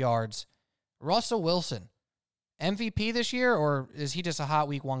 322 yards. Russell Wilson, MVP this year, or is he just a hot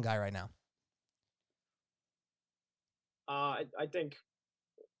week 1 guy right now? I think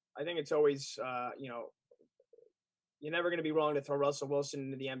it's always, you're never going to be wrong to throw Russell Wilson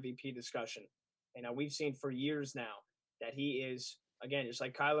into the MVP discussion. We've seen for years now that he is, again, just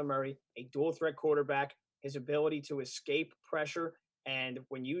like Kyler Murray, a dual threat quarterback. His ability to escape pressure, and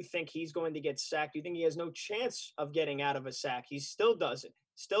when you think he's going to get sacked, you think he has no chance of getting out of a sack. He still does it,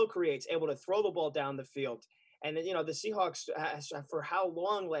 still creates, able to throw the ball down the field. And then, the Seahawks, for how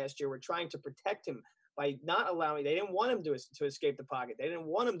long last year, were trying to protect him by not allowing. They didn't want him to escape the pocket. They didn't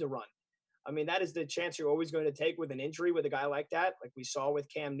want him to run. I mean, that is the chance you're always going to take with an injury with a guy like that, like we saw with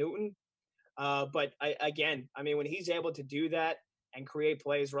Cam Newton. But when he's able to do that and create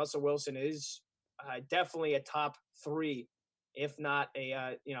plays, Russell Wilson is definitely a top 3, if not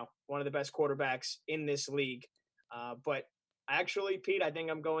one of the best quarterbacks in this league. But actually, Pete, I think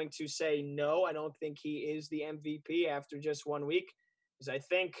I'm going to say no. I don't think he is the MVP after just 1 week, because I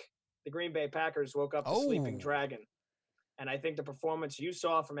think the Green Bay Packers woke up the sleeping dragon. And I think the performance you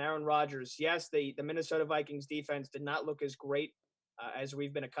saw from Aaron Rodgers, yes, the Minnesota Vikings defense did not look as great as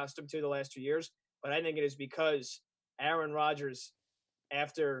we've been accustomed to the last 2 years. But I think it is because Aaron Rodgers,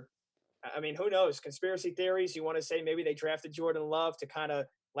 who knows? Conspiracy theories, you want to say maybe they drafted Jordan Love to kind of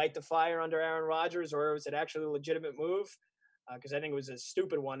light the fire under Aaron Rodgers, or was it actually a legitimate move? Because I think it was a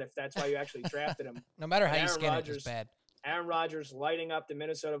stupid one if that's why you actually drafted him. No matter how you skin it, it's bad. Aaron Rodgers lighting up the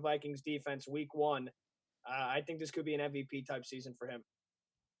Minnesota Vikings defense week 1. I think this could be an MVP type season for him.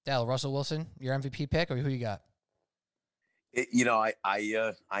 Dell, Russell Wilson, your MVP pick, or who you got? I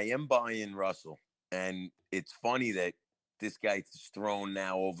am buying Russell, and it's funny that this guy's thrown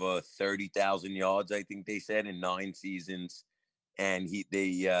now over 30,000 yards. I think they said in 9 seasons, and he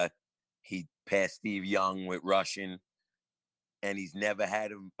passed Steve Young with rushing, and he's never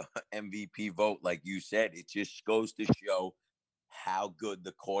had an MVP vote, like you said. It just goes to show how good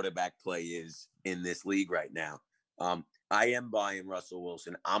the quarterback play is in this league right now. I am buying Russell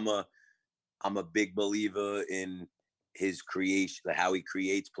Wilson. I'm a big believer in his creation, how he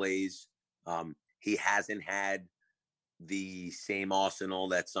creates plays. He hasn't had the same arsenal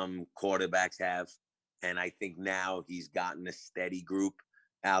that some quarterbacks have, and I think now he's gotten a steady group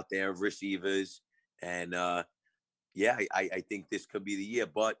out there of receivers. And I think this could be the year,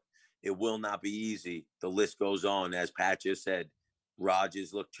 but it will not be easy. The list goes on, as Pat just said.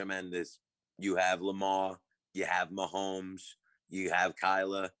 Rodgers looked tremendous. You have Lamar, you have Mahomes, you have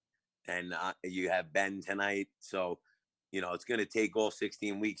Kyler, and you have Ben tonight. So, it's going to take all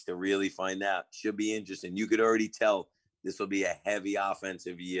 16 weeks to really find out. Should be interesting. You could already tell this will be a heavy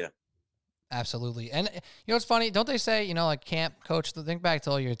offensive year. Absolutely. And it's funny, don't they say, like camp coach, think back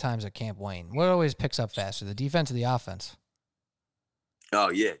to all your times at Camp Wayne. What always picks up faster, the defense or the offense? Oh,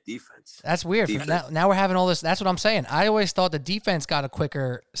 yeah, defense. That's weird. Now we're having all this. That's what I'm saying. I always thought the defense got a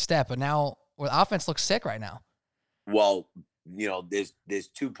quicker step, but now the offense looks sick right now. Well, there's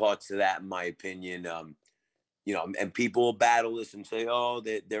 2 parts to that, in my opinion. And people will battle this and say, oh,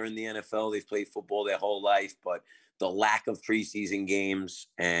 they're in the NFL. They've played football their whole life. But the lack of preseason games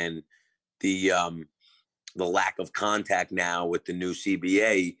and the lack of contact now with the new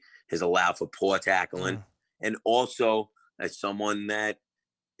CBA has allowed for poor tackling. And also, as someone that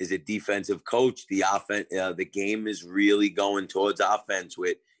is a defensive coach, the game is really going towards offense.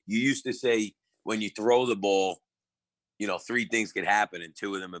 With you used to say when you throw the ball, 3 things could happen and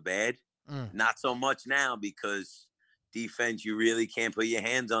 2 of them are bad. Not so much now, because defense, you really can't put your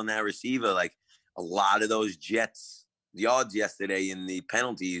hands on that receiver. Like a lot of those Jets yards yesterday in the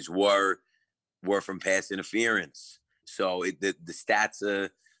penalties were from pass interference. So the stats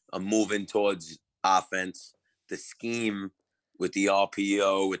are moving towards offense. The scheme with the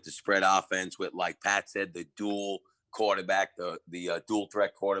RPO, with the spread offense, with, like Pat said, the dual quarterback, the dual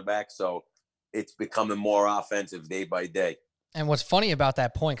threat quarterback. So it's becoming more offensive day by day. And what's funny about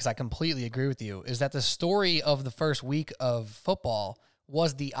that point, because I completely agree with you, is that the story of the first week of football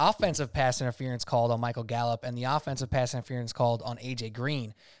was the offensive pass interference called on Michael Gallup and the offensive pass interference called on A.J.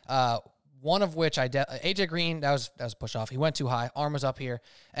 Green. One of which A.J. Green, that was a push off. He went too high. Arm was up here.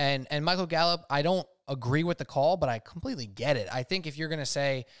 And Michael Gallup, I don't agree with the call, but I completely get it. I think if you're going to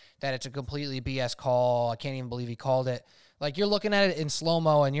say that it's a completely BS call, I can't even believe he called it. Like, you're looking at it in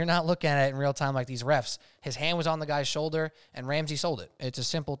slow-mo, and you're not looking at it in real time like these refs. His hand was on the guy's shoulder, and Ramsey sold it. It's a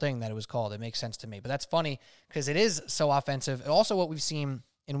simple thing that it was called. It makes sense to me. But that's funny because it is so offensive. Also, what we've seen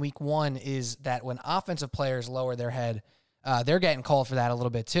in week 1 is that when offensive players lower their head, they're getting called for that a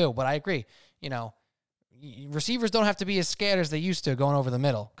little bit too. But I agree. receivers don't have to be as scared as they used to going over the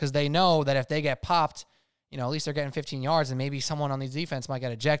middle, because they know that if they get popped, at least they're getting 15 yards, and maybe someone on the defense might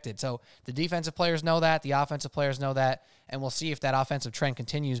get ejected. So the defensive players know that, the offensive players know that, and we'll see if that offensive trend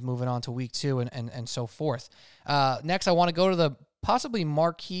continues moving on to week 2 and so forth. Next, I want to go to the possibly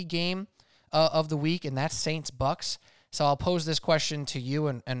marquee game of the week, and that's Saints-Bucks. So I'll pose this question to you,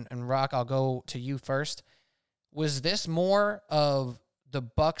 and Rock, I'll go to you first. Was this more of the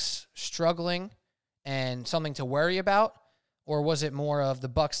Bucks struggling and something to worry about, or was it more of the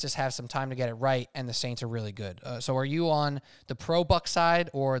Bucks just have some time to get it right and the Saints are really good? So are you on the pro Bucks side,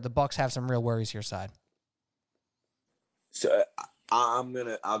 or the Bucks have some real worries here side? So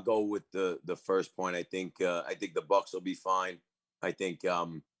I'll go with the first point. I think the Bucks will be fine. I think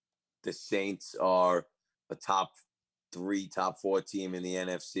the Saints are a top 3, top 4 team in the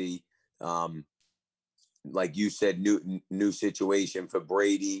NFC. Like you said, new situation for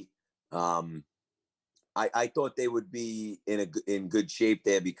Brady. I thought they would be in good shape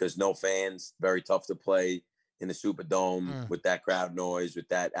there because no fans, very tough to play in the Superdome with that crowd noise, with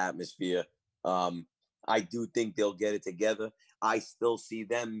that atmosphere. I do think they'll get it together. I still see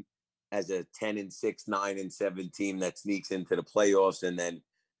them as a 10-6, 9-7 team that sneaks into the playoffs. And then,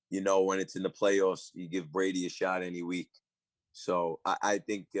 when it's in the playoffs, you give Brady a shot any week. So I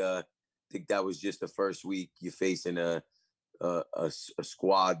think that was just the first week. You're facing a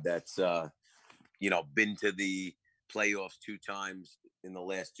squad that's, been to the playoffs 2 times in the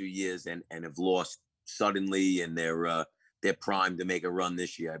last 2 years and have lost suddenly, and they're primed to make a run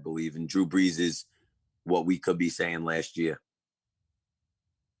this year, I believe. And Drew Brees is what we could be saying last year.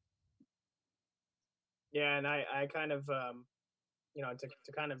 Yeah, and I kind of,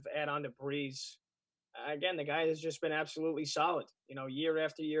 to kind of add on to Brees, again, the guy has just been absolutely solid, year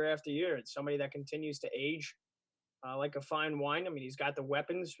after year after year. It's somebody that continues to age like a fine wine. I mean, he's got the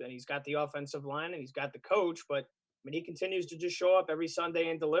weapons, and he's got the offensive line, and he's got the coach, but he continues to just show up every Sunday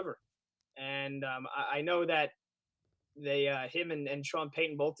and deliver. And I know that him and Sean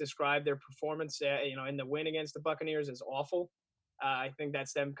Payton both described their performance, in the win against the Buccaneers as awful. I think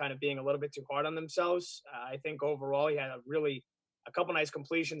that's them kind of being a little bit too hard on themselves. I think overall he had a couple nice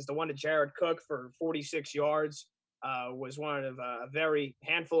completions. The one to Jared Cook for 46 yards was one of a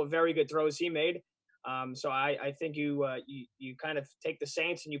handful of very good throws he made. So I think you kind of take the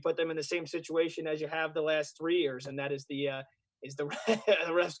Saints and you put them in the same situation as you have the last 3 years, and that is the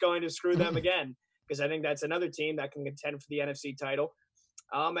refs going to screw them again, because I think that's another team that can contend for the NFC title.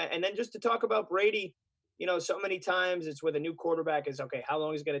 And then just to talk about Brady, so many times it's with a new quarterback is, okay, how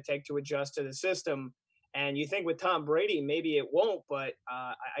long is it going to take to adjust to the system? And you think with Tom Brady, maybe it won't, but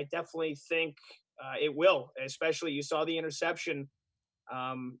I definitely think it will. Especially you saw the interception,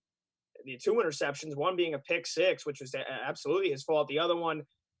 the 2 interceptions, one being a pick 6, which was absolutely his fault. The other one,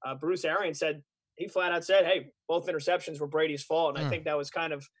 Bruce Arians he flat out said, hey, both interceptions were Brady's fault. And I think that was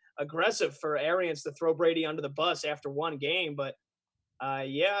kind of aggressive for Arians to throw Brady under the bus after one game. But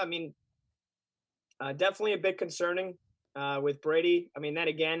definitely a bit concerning with Brady. Then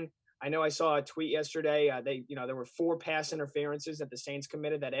again, I know I saw a tweet yesterday. There were 4 pass interferences that the Saints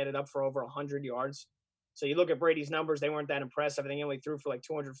committed that added up for over 100 yards. So you look at Brady's numbers, they weren't that impressive. I think he only threw for like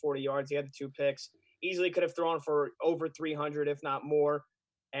 240 yards. He had the 2 picks. Easily could have thrown for over 300, if not more.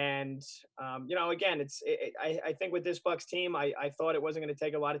 And, again, I think with this Bucs team, I thought it wasn't going to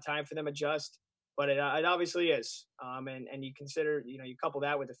take a lot of time for them to adjust, but it obviously is. And you consider, you couple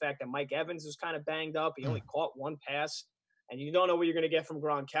that with the fact that Mike Evans is kind of banged up. He only caught 1 pass, and you don't know what you're going to get from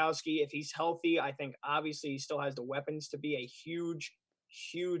Gronkowski. If he's healthy, I think obviously he still has the weapons to be a huge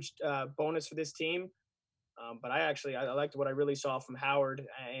bonus for this team. But I liked what I really saw from Howard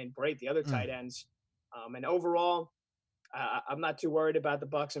and Brate, the other tight ends. And overall, I'm not too worried about the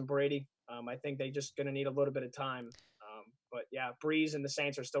Bucs and Brady. I think they're just going to need a little bit of time. But yeah, Breeze and the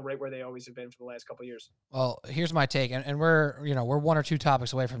Saints are still right where they always have been for the last couple of years. Well, here's my take, and we're 1 or 2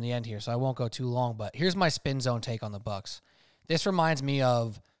 topics away from the end here, so I won't go too long. But here's my spin zone take on the Bucs. This reminds me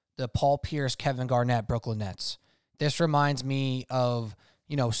of the Paul Pierce, Kevin Garnett, Brooklyn Nets. This reminds me of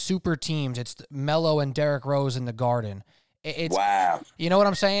super teams. It's Melo and Derrick Rose in the Garden. It's wow. You know what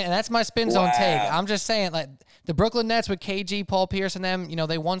I'm saying? And that's my spin zone take. I'm just saying, like, the Brooklyn Nets with KG, Paul Pierce, and them,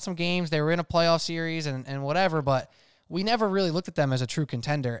 they won some games. They were in a playoff series and whatever, but we never really looked at them as a true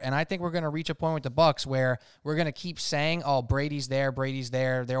contender. And I think we're going to reach a point with the Bucs where we're going to keep saying, oh, Brady's there.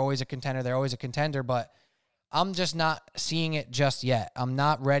 They're always a contender. But I'm just not seeing it just yet. I'm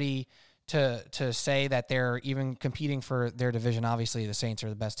not ready to say that they're even competing for their division. Obviously, the Saints are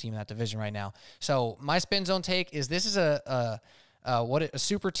the best team in that division right now. So my spin zone take is this is a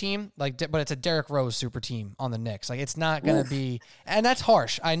super team, but it's a Derrick Rose super team on the Knicks. Like, it's not going to be, and that's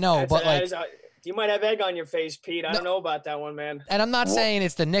harsh, I know, but like You might have egg on your face, Pete. I don't know about that one, man. And I'm not saying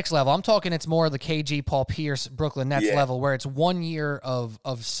it's the Knicks level. I'm talking it's more the KG, Paul Pierce, Brooklyn Nets level, where it's 1 year of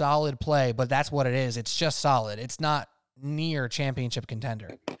solid play, but that's what it is. It's just solid. It's not near championship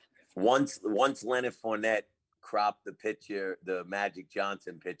contender. Once Leonard Fournette cropped the pitcher, the Magic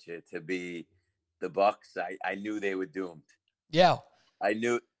Johnson pitcher, to be the Bucks, I knew they were doomed. Yeah. I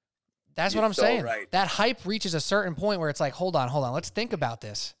knew. That's what I'm saying. Right. That hype reaches a certain point where it's like, hold on. Let's think about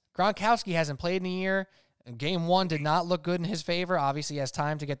this. Gronkowski hasn't played in a year. Game 1 did not look good in his favor. Obviously, he has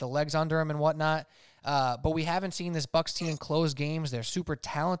time to get the legs under him and whatnot. But we haven't seen this Bucks team close games. They're super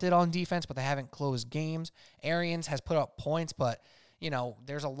talented on defense, but they haven't closed games. Arians has put up points, but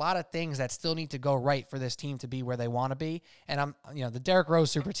there's a lot of things that still need to go right for this team to be where they want to be. And the Derrick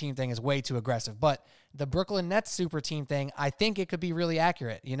Rose super team thing is way too aggressive, but the Brooklyn Nets super team thing, I think it could be really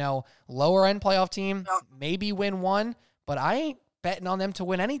accurate. Lower end playoff team, maybe win one, but I ain't betting on them to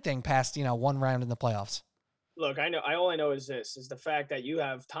win anything past, one round in the playoffs. Look, all I know is the fact that you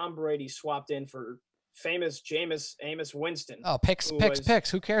have Tom Brady swapped in for famous Jameis Winston. Oh, picks.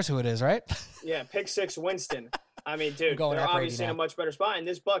 Who cares who it is, right? Yeah, pick 6 Winston. I mean, dude, they're obviously in a much better spot. And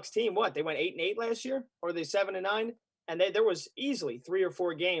this Bucks team, they went 8-8 last year, or are they 7-9? And there was easily 3 or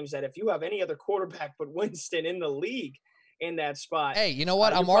 4 games that if you have any other quarterback but Winston in the league in that spot. Hey, you know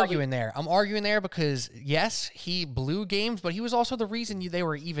what? I'm arguing there. I'm arguing there because, yes, he blew games, but he was also the reason they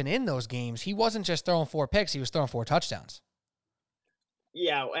were even in those games. He wasn't just throwing 4 picks. He was throwing 4 touchdowns.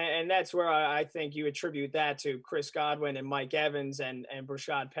 Yeah, and that's where I think you attribute that to Chris Godwin and Mike Evans and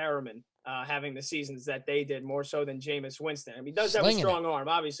Brashad Perriman having the seasons that they did, more so than Jameis Winston. I mean, he does have a strong arm.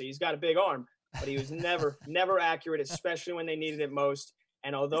 Obviously, he's got a big arm, but he was never accurate, especially when they needed it most.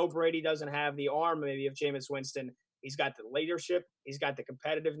 And although Brady doesn't have the arm maybe of Jameis Winston, he's got the leadership, he's got the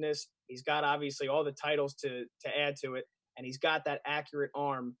competitiveness, he's got obviously all the titles to add to it, and he's got that accurate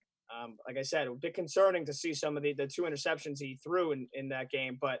arm. Like I said, it was a bit concerning to see some of the 2 interceptions he threw in that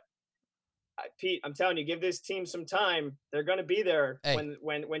game. But Pete, I'm telling you, give this team some time. They're going to be there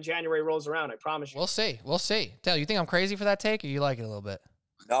when January rolls around. I promise you. We'll see. Tell you think I'm crazy for that take, or you like it a little bit?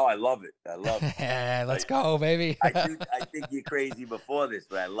 No, I love it. Let's go, baby. I think you're crazy before this,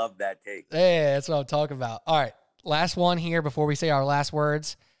 but I love that take. Yeah, that's what I'm talking about. All right, last one here before we say our last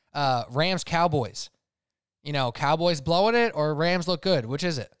words. Rams Cowboys. Cowboys blowing it or Rams look good? Which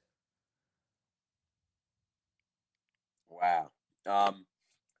is it? Wow.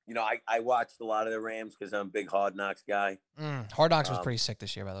 I watched a lot of the Rams because I'm a big Hard Knocks guy. Hard Knocks was pretty sick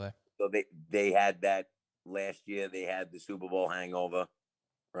this year, by the way. So they had that last year. They had the Super Bowl hangover,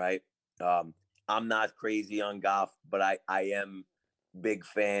 right? I'm not crazy on Goff, but I am big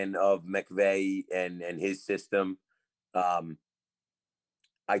fan of McVay and his system.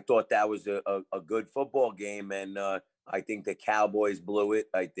 I thought that was a good football game, and I think the Cowboys blew it.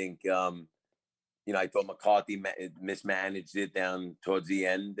 I think I thought McCarthy mismanaged it down towards the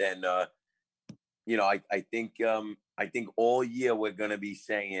end, and I think all year we're going to be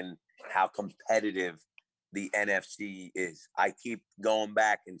saying how competitive the NFC is. I keep going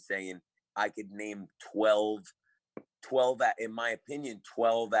back and saying I could name 12 in my opinion,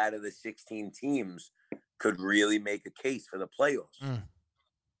 12 out of the 16 teams could really make a case for the playoffs.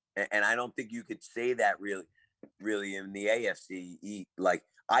 And I don't think you could say that really in the AFC. Like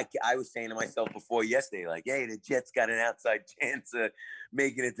I was saying to myself before yesterday, like, hey, the Jets got an outside chance of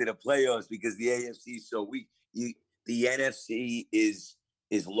making it to the playoffs because the AFC is so weak. The NFC is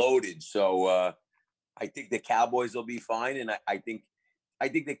loaded. So I think the Cowboys will be fine. And I think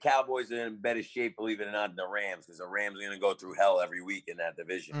the Cowboys are in better shape, believe it or not, than the Rams, because the Rams are going to go through hell every week in that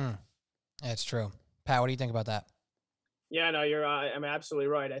division. That's true. Pat, what do you think about that? Yeah, no, you're absolutely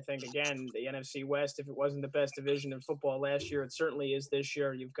right. I think, again, the NFC West, if it wasn't the best division in football last year, it certainly is this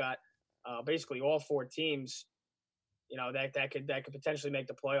year. You've got basically all 4 teams, that could potentially make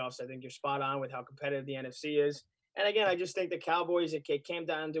the playoffs. I think you're spot on with how competitive the NFC is. And again, I just think the Cowboys, it came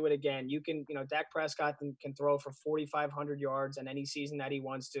down to it again. You can, Dak Prescott can throw for 4,500 yards in any season that he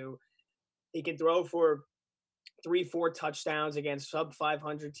wants to. He can throw for 3-4 touchdowns against sub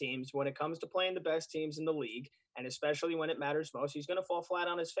 500 teams. When it comes to playing the best teams in the league, and especially when it matters most, he's going to fall flat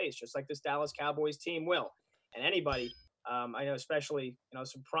on his face, just like this Dallas Cowboys team will. And anybody, I know, especially,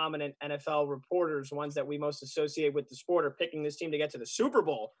 some prominent NFL reporters, ones that we most associate with the sport, are picking this team to get to the Super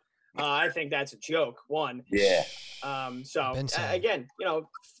Bowl. I think that's a joke. One. Yeah. Again,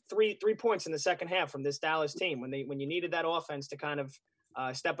 3 points in the second half from this Dallas team when you needed that offense to kind of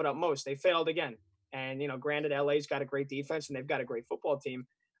step it up most. They failed again. And, granted, LA's got a great defense and they've got a great football team.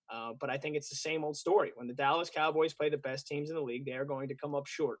 But I think it's the same old story. When the Dallas Cowboys play the best teams in the league, they are going to come up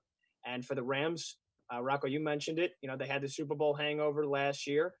short. And for the Rams, Rocco, you mentioned it. They had the Super Bowl hangover last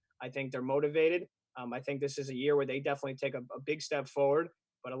year. I think they're motivated. I think this is a year where they definitely take a big step forward,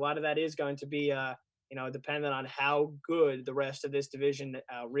 but a lot of that is going to be, dependent on how good the rest of this division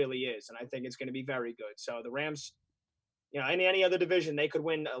really is. And I think it's going to be very good. So the Rams, any other division, they could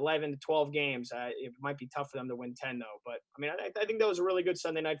win 11 to 12 games. It might be tough for them to win 10, though. But, I think that was a really good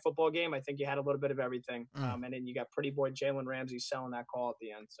Sunday night football game. I think you had a little bit of everything. And then you got pretty boy Jalen Ramsey selling that call at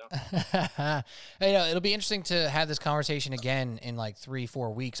the end. So, it'll be interesting to have this conversation again in like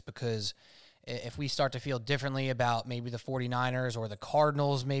 3-4 weeks, because if we start to feel differently about maybe the 49ers or the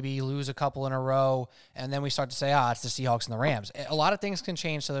Cardinals, maybe lose a couple in a row, and then we start to say, it's the Seahawks and the Rams. A lot of things can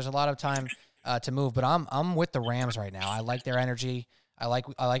change, so there's a lot of time to move, but I'm with the Rams right now. I like their energy. I like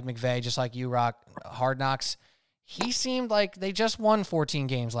McVay, just like you, Rock. Hard Knocks. He seemed like they just won 14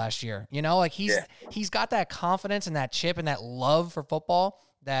 games last year. He's got that confidence and that chip and that love for football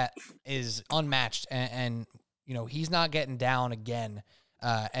that is unmatched. And he's not getting down again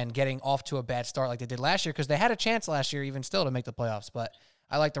and getting off to a bad start like they did last year, because they had a chance last year even still to make the playoffs. But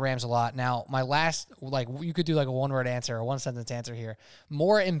I like the Rams a lot. Now, my last, you could do like a one-word answer or one-sentence answer here.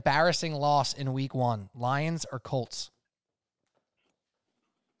 More embarrassing loss in week 1, Lions or Colts?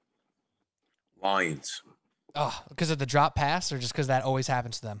 Lions. Oh, because of the drop pass, or just because that always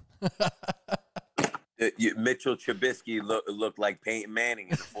happens to them? Mitchell Trubisky looked like Peyton Manning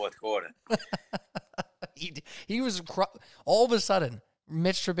in the fourth quarter. He was, all of a sudden,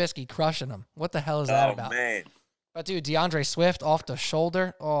 Mitch Trubisky crushing him. What the hell is that about? Oh, man. But, dude, DeAndre Swift off the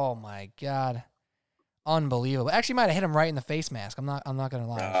shoulder. Oh, my God. Unbelievable. Actually, might have hit him right in the face mask. I'm not going to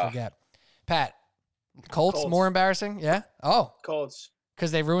lie. I forget. Pat, Colts more embarrassing? Yeah? Oh. Colts.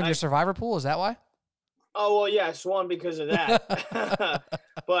 Because they ruined your survivor pool? Is that why? Oh, well, yes. One, because of that.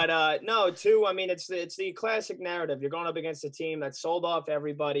 But, no, two, it's the classic narrative. You're going up against a team that sold off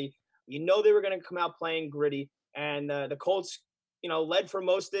everybody. They were going to come out playing gritty. And the Colts, led for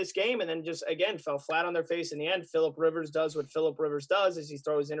most of this game and then just, again, fell flat on their face in the end. Phillip Rivers does what Phillip Rivers does, is he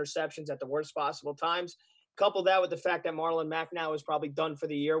throws interceptions at the worst possible times. Couple that with the fact that Marlon Mack now is probably done for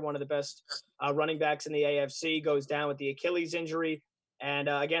the year. One of the best running backs in the AFC goes down with the Achilles injury. And,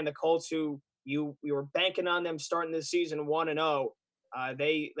 again, the Colts, who we were banking on them starting this season 1-0,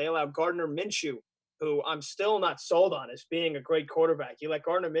 they allowed Gardner Minshew, who I'm still not sold on as being a great quarterback. You let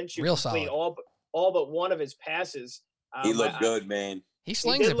Gardner Minshew complete all but one of his passes. He looked good, man. He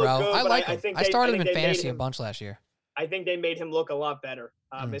slings it, bro. Good, I like him. I started him in fantasy a bunch last year. I think they made him look a lot better,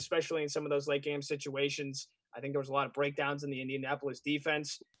 especially in some of those late game situations. I think there was a lot of breakdowns in the Indianapolis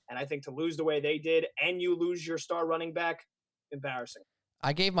defense, and I think to lose the way they did and you lose your star running back, embarrassing.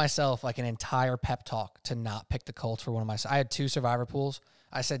 I gave myself like an entire pep talk to not pick the Colts for one of my. I had 2 survivor pools.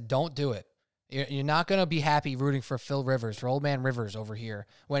 I said, don't do it. You're not going to be happy rooting for Phil Rivers, for old man Rivers over here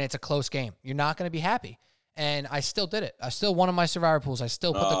when it's a close game. You're not going to be happy. And I still did it. I still won my survivor pools. I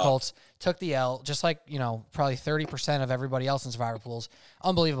still put the Colts, took the L, just like, probably 30% of everybody else in survivor pools.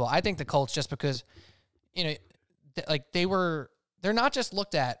 Unbelievable. I think the Colts, just because, they're not just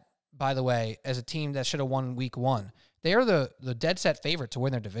looked at, by the way, as a team that should have won week 1. They are the dead set favorite to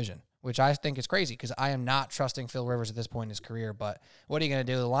win their division, which I think is crazy because I am not trusting Phil Rivers at this point in his career. But what are you going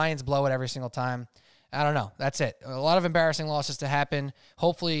to do? The Lions blow it every single time. I don't know. That's it. A lot of embarrassing losses to happen.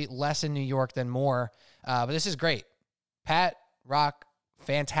 Hopefully less in New York than more. But this is great. Pat, Rock,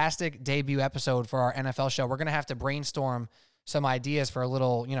 fantastic debut episode for our NFL show. We're going to have to brainstorm some ideas for a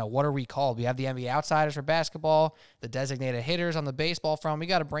little, what are we called? We have the NBA Outsiders for basketball, the designated hitters on the baseball front. We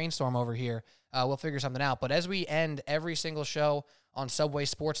got to brainstorm over here. We'll figure something out. But as we end every single show on Subway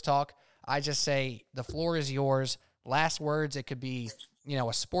Sports Talk, I just say the floor is yours. Last words, it could be,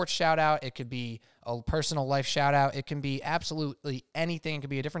 a sports shout out. It could be a personal life shout out. It can be absolutely anything. It could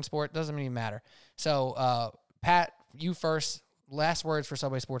be a different sport. It doesn't even matter. So, Pat, you first. Last words for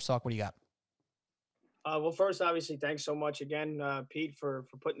Subway Sports Talk. What do you got? Well, first, obviously, thanks so much again, Pete, for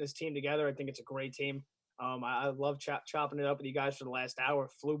putting this team together. I think it's a great team. I love chopping it up with you guys for the last hour.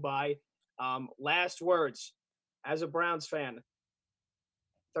 It flew by. Last words, as a Browns fan,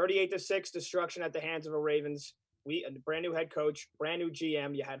 38-6 destruction at the hands of the Ravens. A brand new head coach, brand new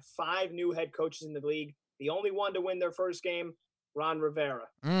GM. You had 5 new head coaches in the league. The only one to win their first game, Ron Rivera.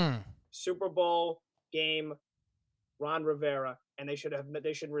 Super Bowl game, Ron Rivera, and they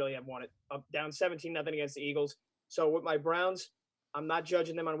should really have won it. Down 17-0 against the Eagles. So with my Browns, I'm not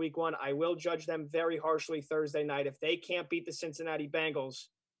judging them on week 1. I will judge them very harshly Thursday night. If they can't beat the Cincinnati Bengals,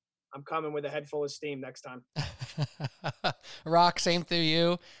 I'm coming with a head full of steam next time. Rock, same through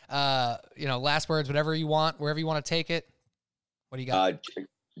you. Last words, whatever you want, wherever you want to take it. What do you got?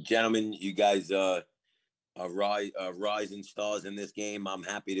 Gentlemen, you guys are rising stars in this game. I'm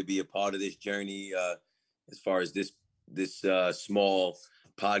happy to be a part of this journey as far as this small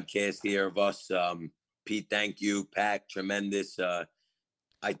podcast here of us. Pete, thank you. Pat, tremendous.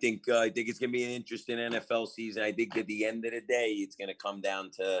 I think it's gonna be an interesting NFL season. I think at the end of the day, it's gonna come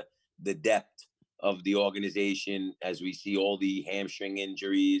down to the depth of the organization as we see all the hamstring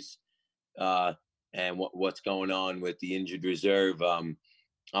injuries and what's going on with the injured reserve. I'm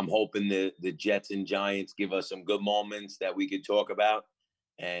hoping the Jets and Giants give us some good moments that we could talk about,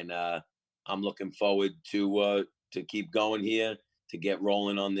 and I'm looking forward to keep going here, to get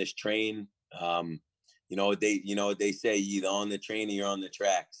rolling on this train. You know what they say, you're either on the train or you're on the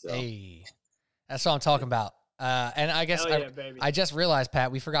track. So hey, that's what I'm talking about. And I guess I just realized,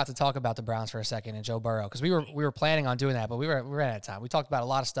 Pat, we forgot to talk about the Browns for a second and Joe Burrow, because we were planning on doing that, but we ran out of time. We talked about a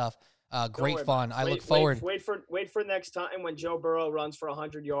lot of stuff. Great fun. I look forward. Wait for next time when Joe Burrow runs for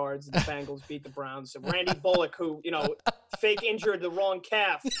 100 yards. The Bengals beat the Browns. So Randy Bullock, who fake injured the wrong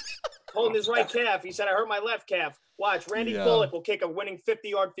calf, holding his right calf. He said, "I hurt my left calf." Watch, Randy Bullock will kick a winning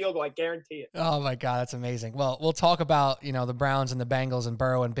 50-yard field goal. I guarantee it. Oh my God, that's amazing. Well, we'll talk about the Browns and the Bengals and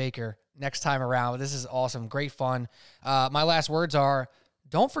Burrow and Baker next time around. This is awesome, great fun. My last words are: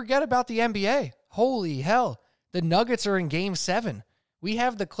 don't forget about the NBA. Holy hell, the Nuggets are in Game 7. We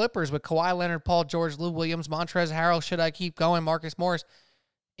have the Clippers with Kawhi Leonard, Paul George, Lou Williams, Montrezl Harrell, should I keep going, Marcus Morris,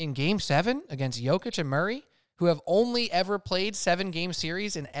 in Game 7 against Jokic and Murray, who have only ever played 7-game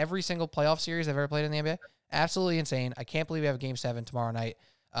series in every single playoff series they've ever played in the NBA. Absolutely insane. I can't believe we have Game 7 tomorrow night.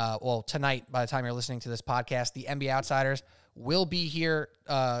 Tonight, by the time you're listening to this podcast. The NBA Outsiders will be here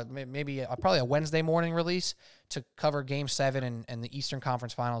maybe probably a Wednesday morning release to cover Game 7 and the Eastern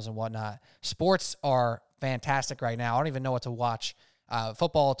Conference Finals and whatnot. Sports are fantastic right now. I don't even know what to watch.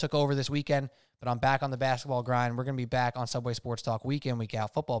 Football took over this weekend, but I'm back on the basketball grind. We're going to be back on Subway Sports Talk week in, week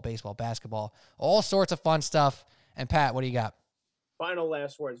out. Football, baseball, basketball, all sorts of fun stuff. And Pat, what do you got? Final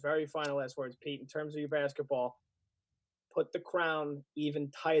last words, very final last words, Pete. In terms of your basketball, put the crown even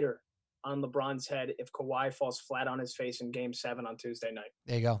tighter on LeBron's head if Kawhi falls flat on his face in Game 7 on Tuesday night.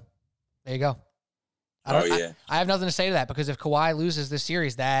 There you go. I have nothing to say to that, because if Kawhi loses this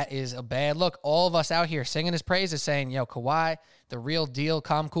series, that is a bad look. All of us out here singing his praises, saying, Kawhi, the real deal,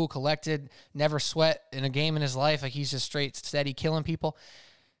 calm, cool, collected, never sweat in a game in his life. Like, he's just straight, steady, killing people.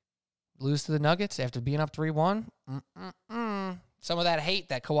 Lose to the Nuggets after being up 3-1. Some of that hate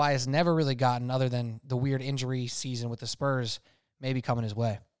that Kawhi has never really gotten, other than the weird injury season with the Spurs, may be coming his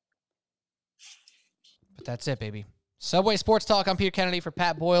way. But that's it, baby. Subway Sports Talk. I'm Peter Kennedy for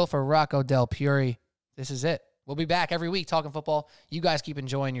Pat Boyle, for Rocco Del Puri. This is it. We'll be back every week talking football. You guys keep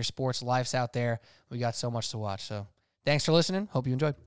enjoying your sports lives out there. We got so much to watch. So thanks for listening. Hope you enjoyed.